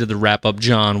 coming into the wrap up,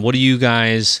 John, what do you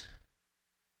guys?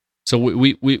 So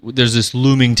we there's this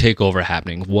looming takeover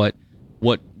happening. What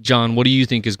John? What do you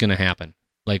think is going to happen?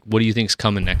 Like, what do you think's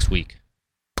coming next week?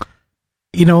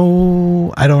 I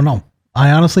don't know.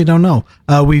 I honestly don't know.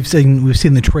 We've seen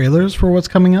the trailers for what's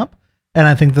coming up, and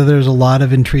I think that there's a lot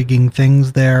of intriguing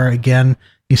things there. Again,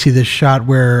 you see this shot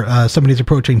where somebody's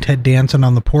approaching Ted Danson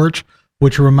on the porch,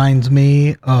 which reminds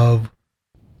me of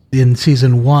in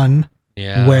season 1,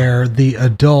 where the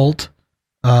adult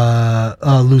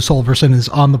Lou Solverson is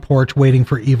on the porch waiting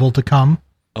for evil to come.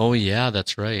 Oh yeah,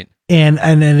 that's right. And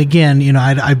again,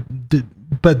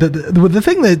 but the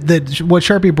thing that what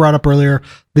Sharpie brought up earlier,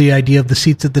 the idea of the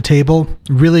seats at the table,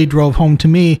 really drove home to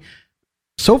me.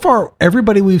 So far,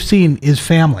 everybody we've seen is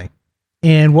family.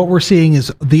 And what we're seeing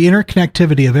is the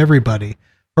interconnectivity of everybody,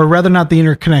 or rather not the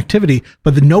interconnectivity,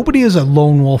 but nobody is a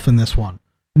lone wolf in this one.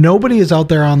 Nobody is out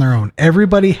there on their own.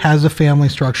 Everybody has a family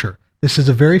structure. This is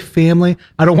a very family.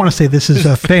 I don't want to say this is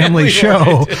a family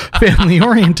show, family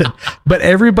oriented, but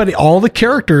everybody, all the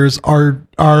characters are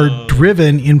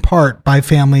driven in part by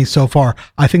family so far.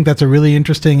 I think that's a really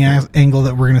interesting angle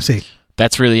that we're going to see.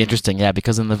 That's really interesting, yeah,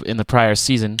 because in the prior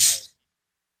season,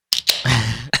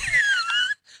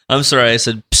 I'm sorry, I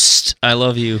said, psst, I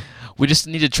love you. We just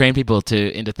need to train people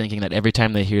into thinking that every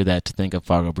time they hear that, to think of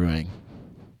Fargo Brewing.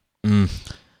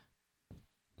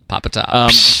 Papa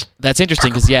Top. That's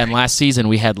interesting because, in last season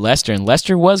we had Lester, and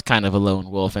Lester was kind of a lone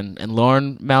wolf, and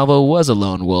Lauren Malvo was a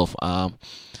lone wolf.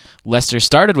 Lester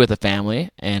started with a family,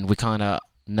 and we kind of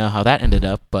know how that ended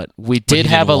up, but we did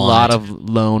have a lot of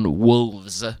lone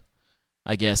wolves,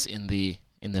 I guess, in the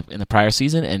prior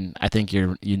season, and I think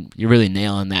you're really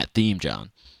nailing that theme,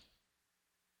 John.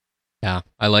 Yeah,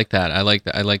 I like that. I like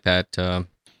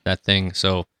that thing.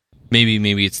 So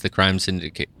maybe it's the crime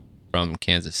syndicate from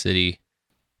Kansas City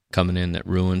coming in that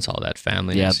ruins all that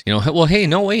family. Yeah. Well, hey,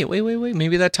 no, wait.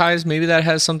 Maybe that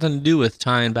has something to do with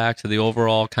tying back to the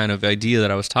overall kind of idea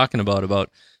that I was talking about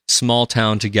small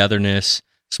town togetherness,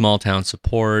 small town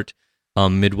support,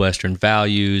 Midwestern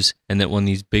values, and that when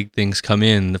these big things come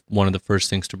in, one of the first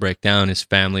things to break down is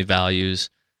family values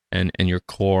and your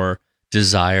core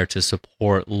desire to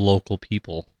support local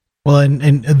people. Well,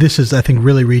 and this is, I think,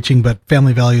 really reaching, but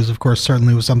family values, of course,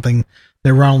 certainly was something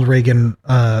that Ronald Reagan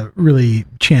really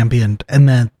championed, and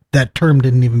that term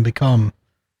didn't even become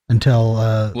until...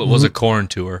 What was a corn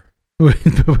tour?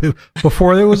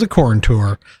 Before there was a corn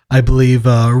tour, I believe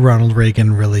Ronald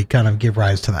Reagan really kind of gave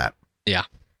rise to that. Yeah.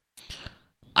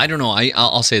 I don't know.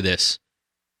 I'll say this.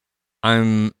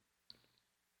 I'm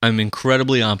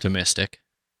incredibly optimistic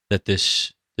that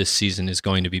this season is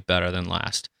going to be better than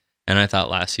last. And I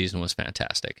thought last season was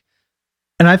fantastic.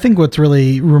 And I think what's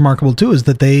really remarkable too is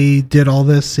that they did all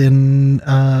this in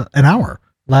an hour.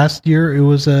 Last year it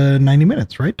was 90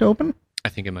 minutes, right, to open? I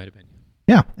think it might have been.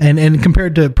 Yeah, and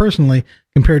compared to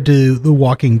The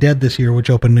Walking Dead this year, which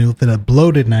opened within a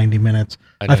bloated 90 minutes,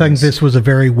 I think this was a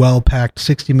very well packed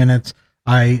 60 minutes.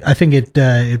 I think it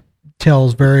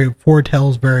foretells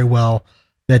very well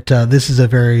that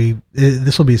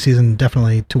this will be a season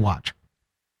definitely to watch.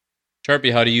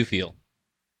 Sharpie, how do you feel?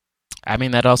 I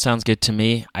mean, that all sounds good to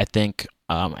me. I think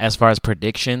as far as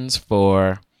predictions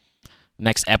for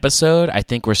next episode, I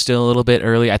think we're still a little bit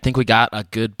early. I think we got a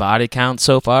good body count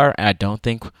so far, and I don't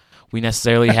think we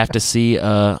necessarily have to see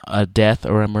a death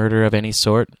or a murder of any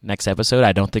sort next episode.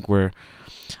 I don't think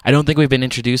we've been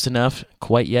introduced enough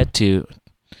quite yet to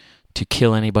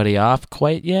kill anybody off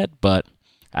quite yet. But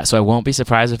so I won't be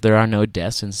surprised if there are no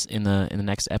deaths in the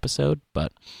next episode.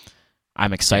 But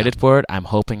I'm excited for it. I'm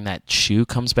hoping that Shu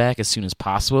comes back as soon as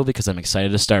possible because I'm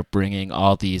excited to start bringing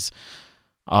all these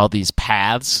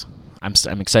paths.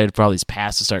 I'm excited for all these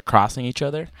paths to start crossing each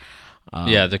other.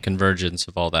 The convergence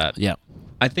of all that. Yeah.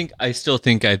 I think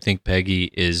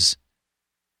Peggy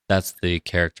that's the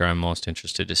character I'm most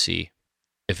interested to see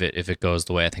if it goes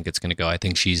the way I think it's going to go. I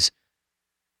think she's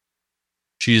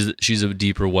a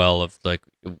deeper well of like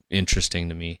interesting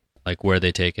to me, like where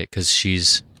they take it, because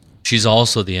she's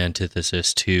also the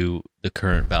antithesis to the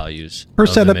current values. Her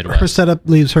setup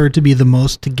leaves her to be the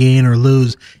most to gain or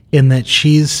lose in that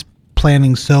she's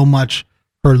planning so much.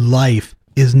 Her life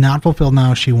is not fulfilled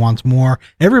now. She wants more.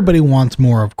 Everybody wants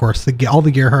more, of course. All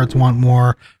the Gerhardts want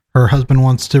more. Her husband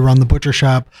wants to run the butcher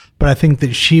shop. But I think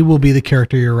that she will be the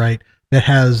character, you're right, that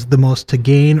has the most to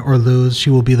gain or lose. She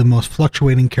will be the most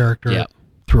fluctuating character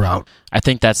throughout. I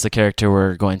think that's the character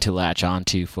we're going to latch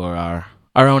onto for our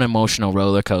own emotional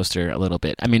roller coaster a little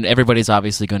bit. I mean, everybody's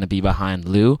obviously going to be behind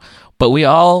Lou, but we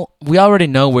already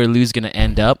know where Lou's going to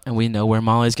end up, and we know where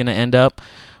Molly's going to end up.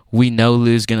 We know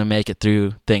Lou's going to make it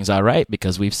through things all right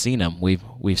because we've seen him. We've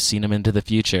seen him into the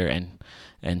future,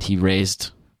 and he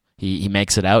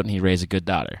makes it out, and he raised a good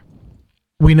daughter.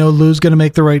 We know Lou's going to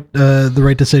make the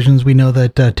right decisions. We know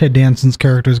that Ted Danson's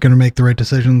character is going to make the right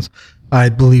decisions. I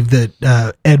believe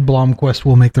that Ed Blomquist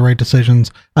will make the right decisions.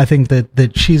 I think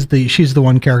that she's the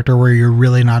one character where you're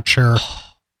really not sure.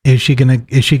 Is she gonna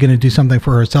do something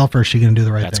for herself, or is she gonna do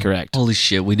the right thing? That's correct. Holy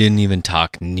shit, we didn't even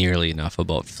talk nearly enough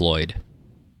about Floyd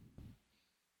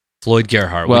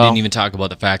Gerhardt. We didn't even talk about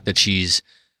the fact that she's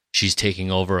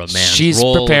taking over a man's role. She's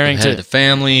preparing to head of the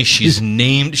family. She's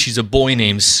a boy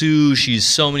named Sue. She's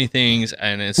so many things,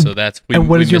 and so that's. And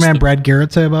what does your man Brad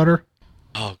Garrett say about her?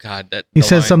 Oh God, he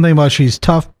says something about she's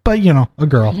tough, but a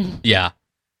girl. Yeah.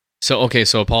 So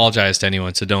apologize to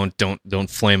anyone. So don't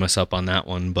flame us up on that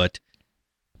one. But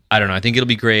I don't know. I think it'll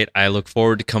be great. I look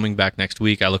forward to coming back next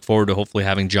week. I look forward to hopefully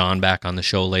having John back on the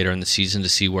show later in the season to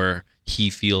see where he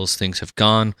feels things have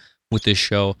gone with this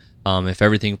show. If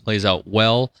everything plays out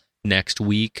well, next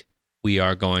week we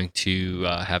are going to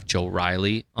have Joe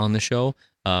Riley on the show,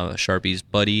 Sharpie's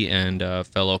buddy and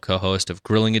fellow co-host of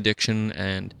Grilling Addiction.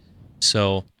 And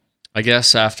so I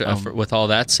guess with all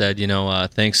that said,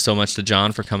 thanks so much to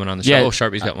John for coming on the show. Yeah.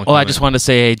 Sharpie's got one. I just wanted to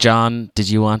say, hey, John, did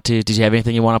you have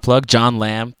anything you want to plug? John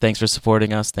Lamb, thanks for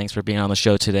supporting us. Thanks for being on the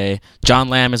show today. John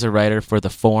Lamb is a writer for The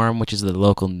Forum, which is the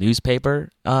local newspaper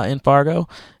in Fargo.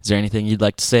 Is there anything you'd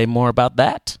like to say more about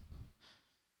that?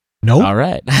 Nope. All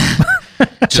right.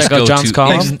 Check out John's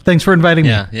column. Thanks for inviting me.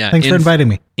 Yeah. Thanks for inviting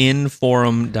me.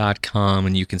 Inforum.com,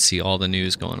 and you can see all the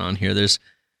news going on here. There's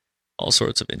all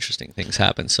sorts of interesting things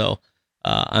happen. So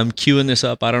I'm queuing this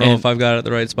up. I don't know if I've got it at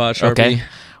the right spot, Sharpie. Okay.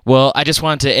 Well, I just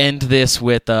wanted to end this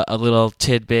with a little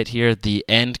tidbit here. The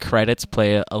end credits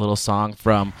play a little song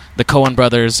from the Coen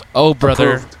brothers, Oh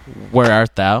Brother, Where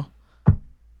Art Thou?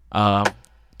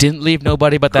 Didn't leave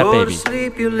nobody but that baby. Go to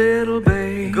sleep, you little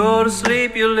babe. Go to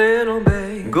sleep, you little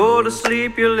babe. Go to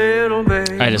sleep, you little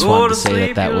babe. I just wanted to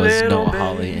say that was Noah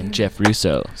Hawley and Jeff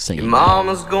Russo singing. Your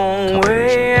mama's gone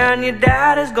away and your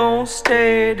daddy's gonna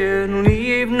stay. Didn't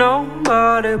leave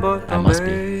nobody but the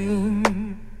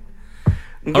babe.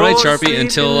 All right, Sharpie,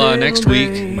 until next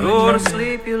week. Go to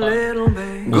sleep, you little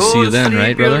babe. We'll see you then,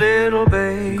 right, brother?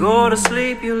 Go to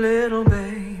sleep, you little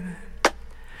babe.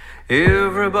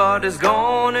 Everybody's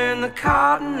gone in the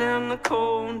cotton and the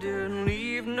cold. Didn't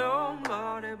leave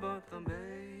nobody but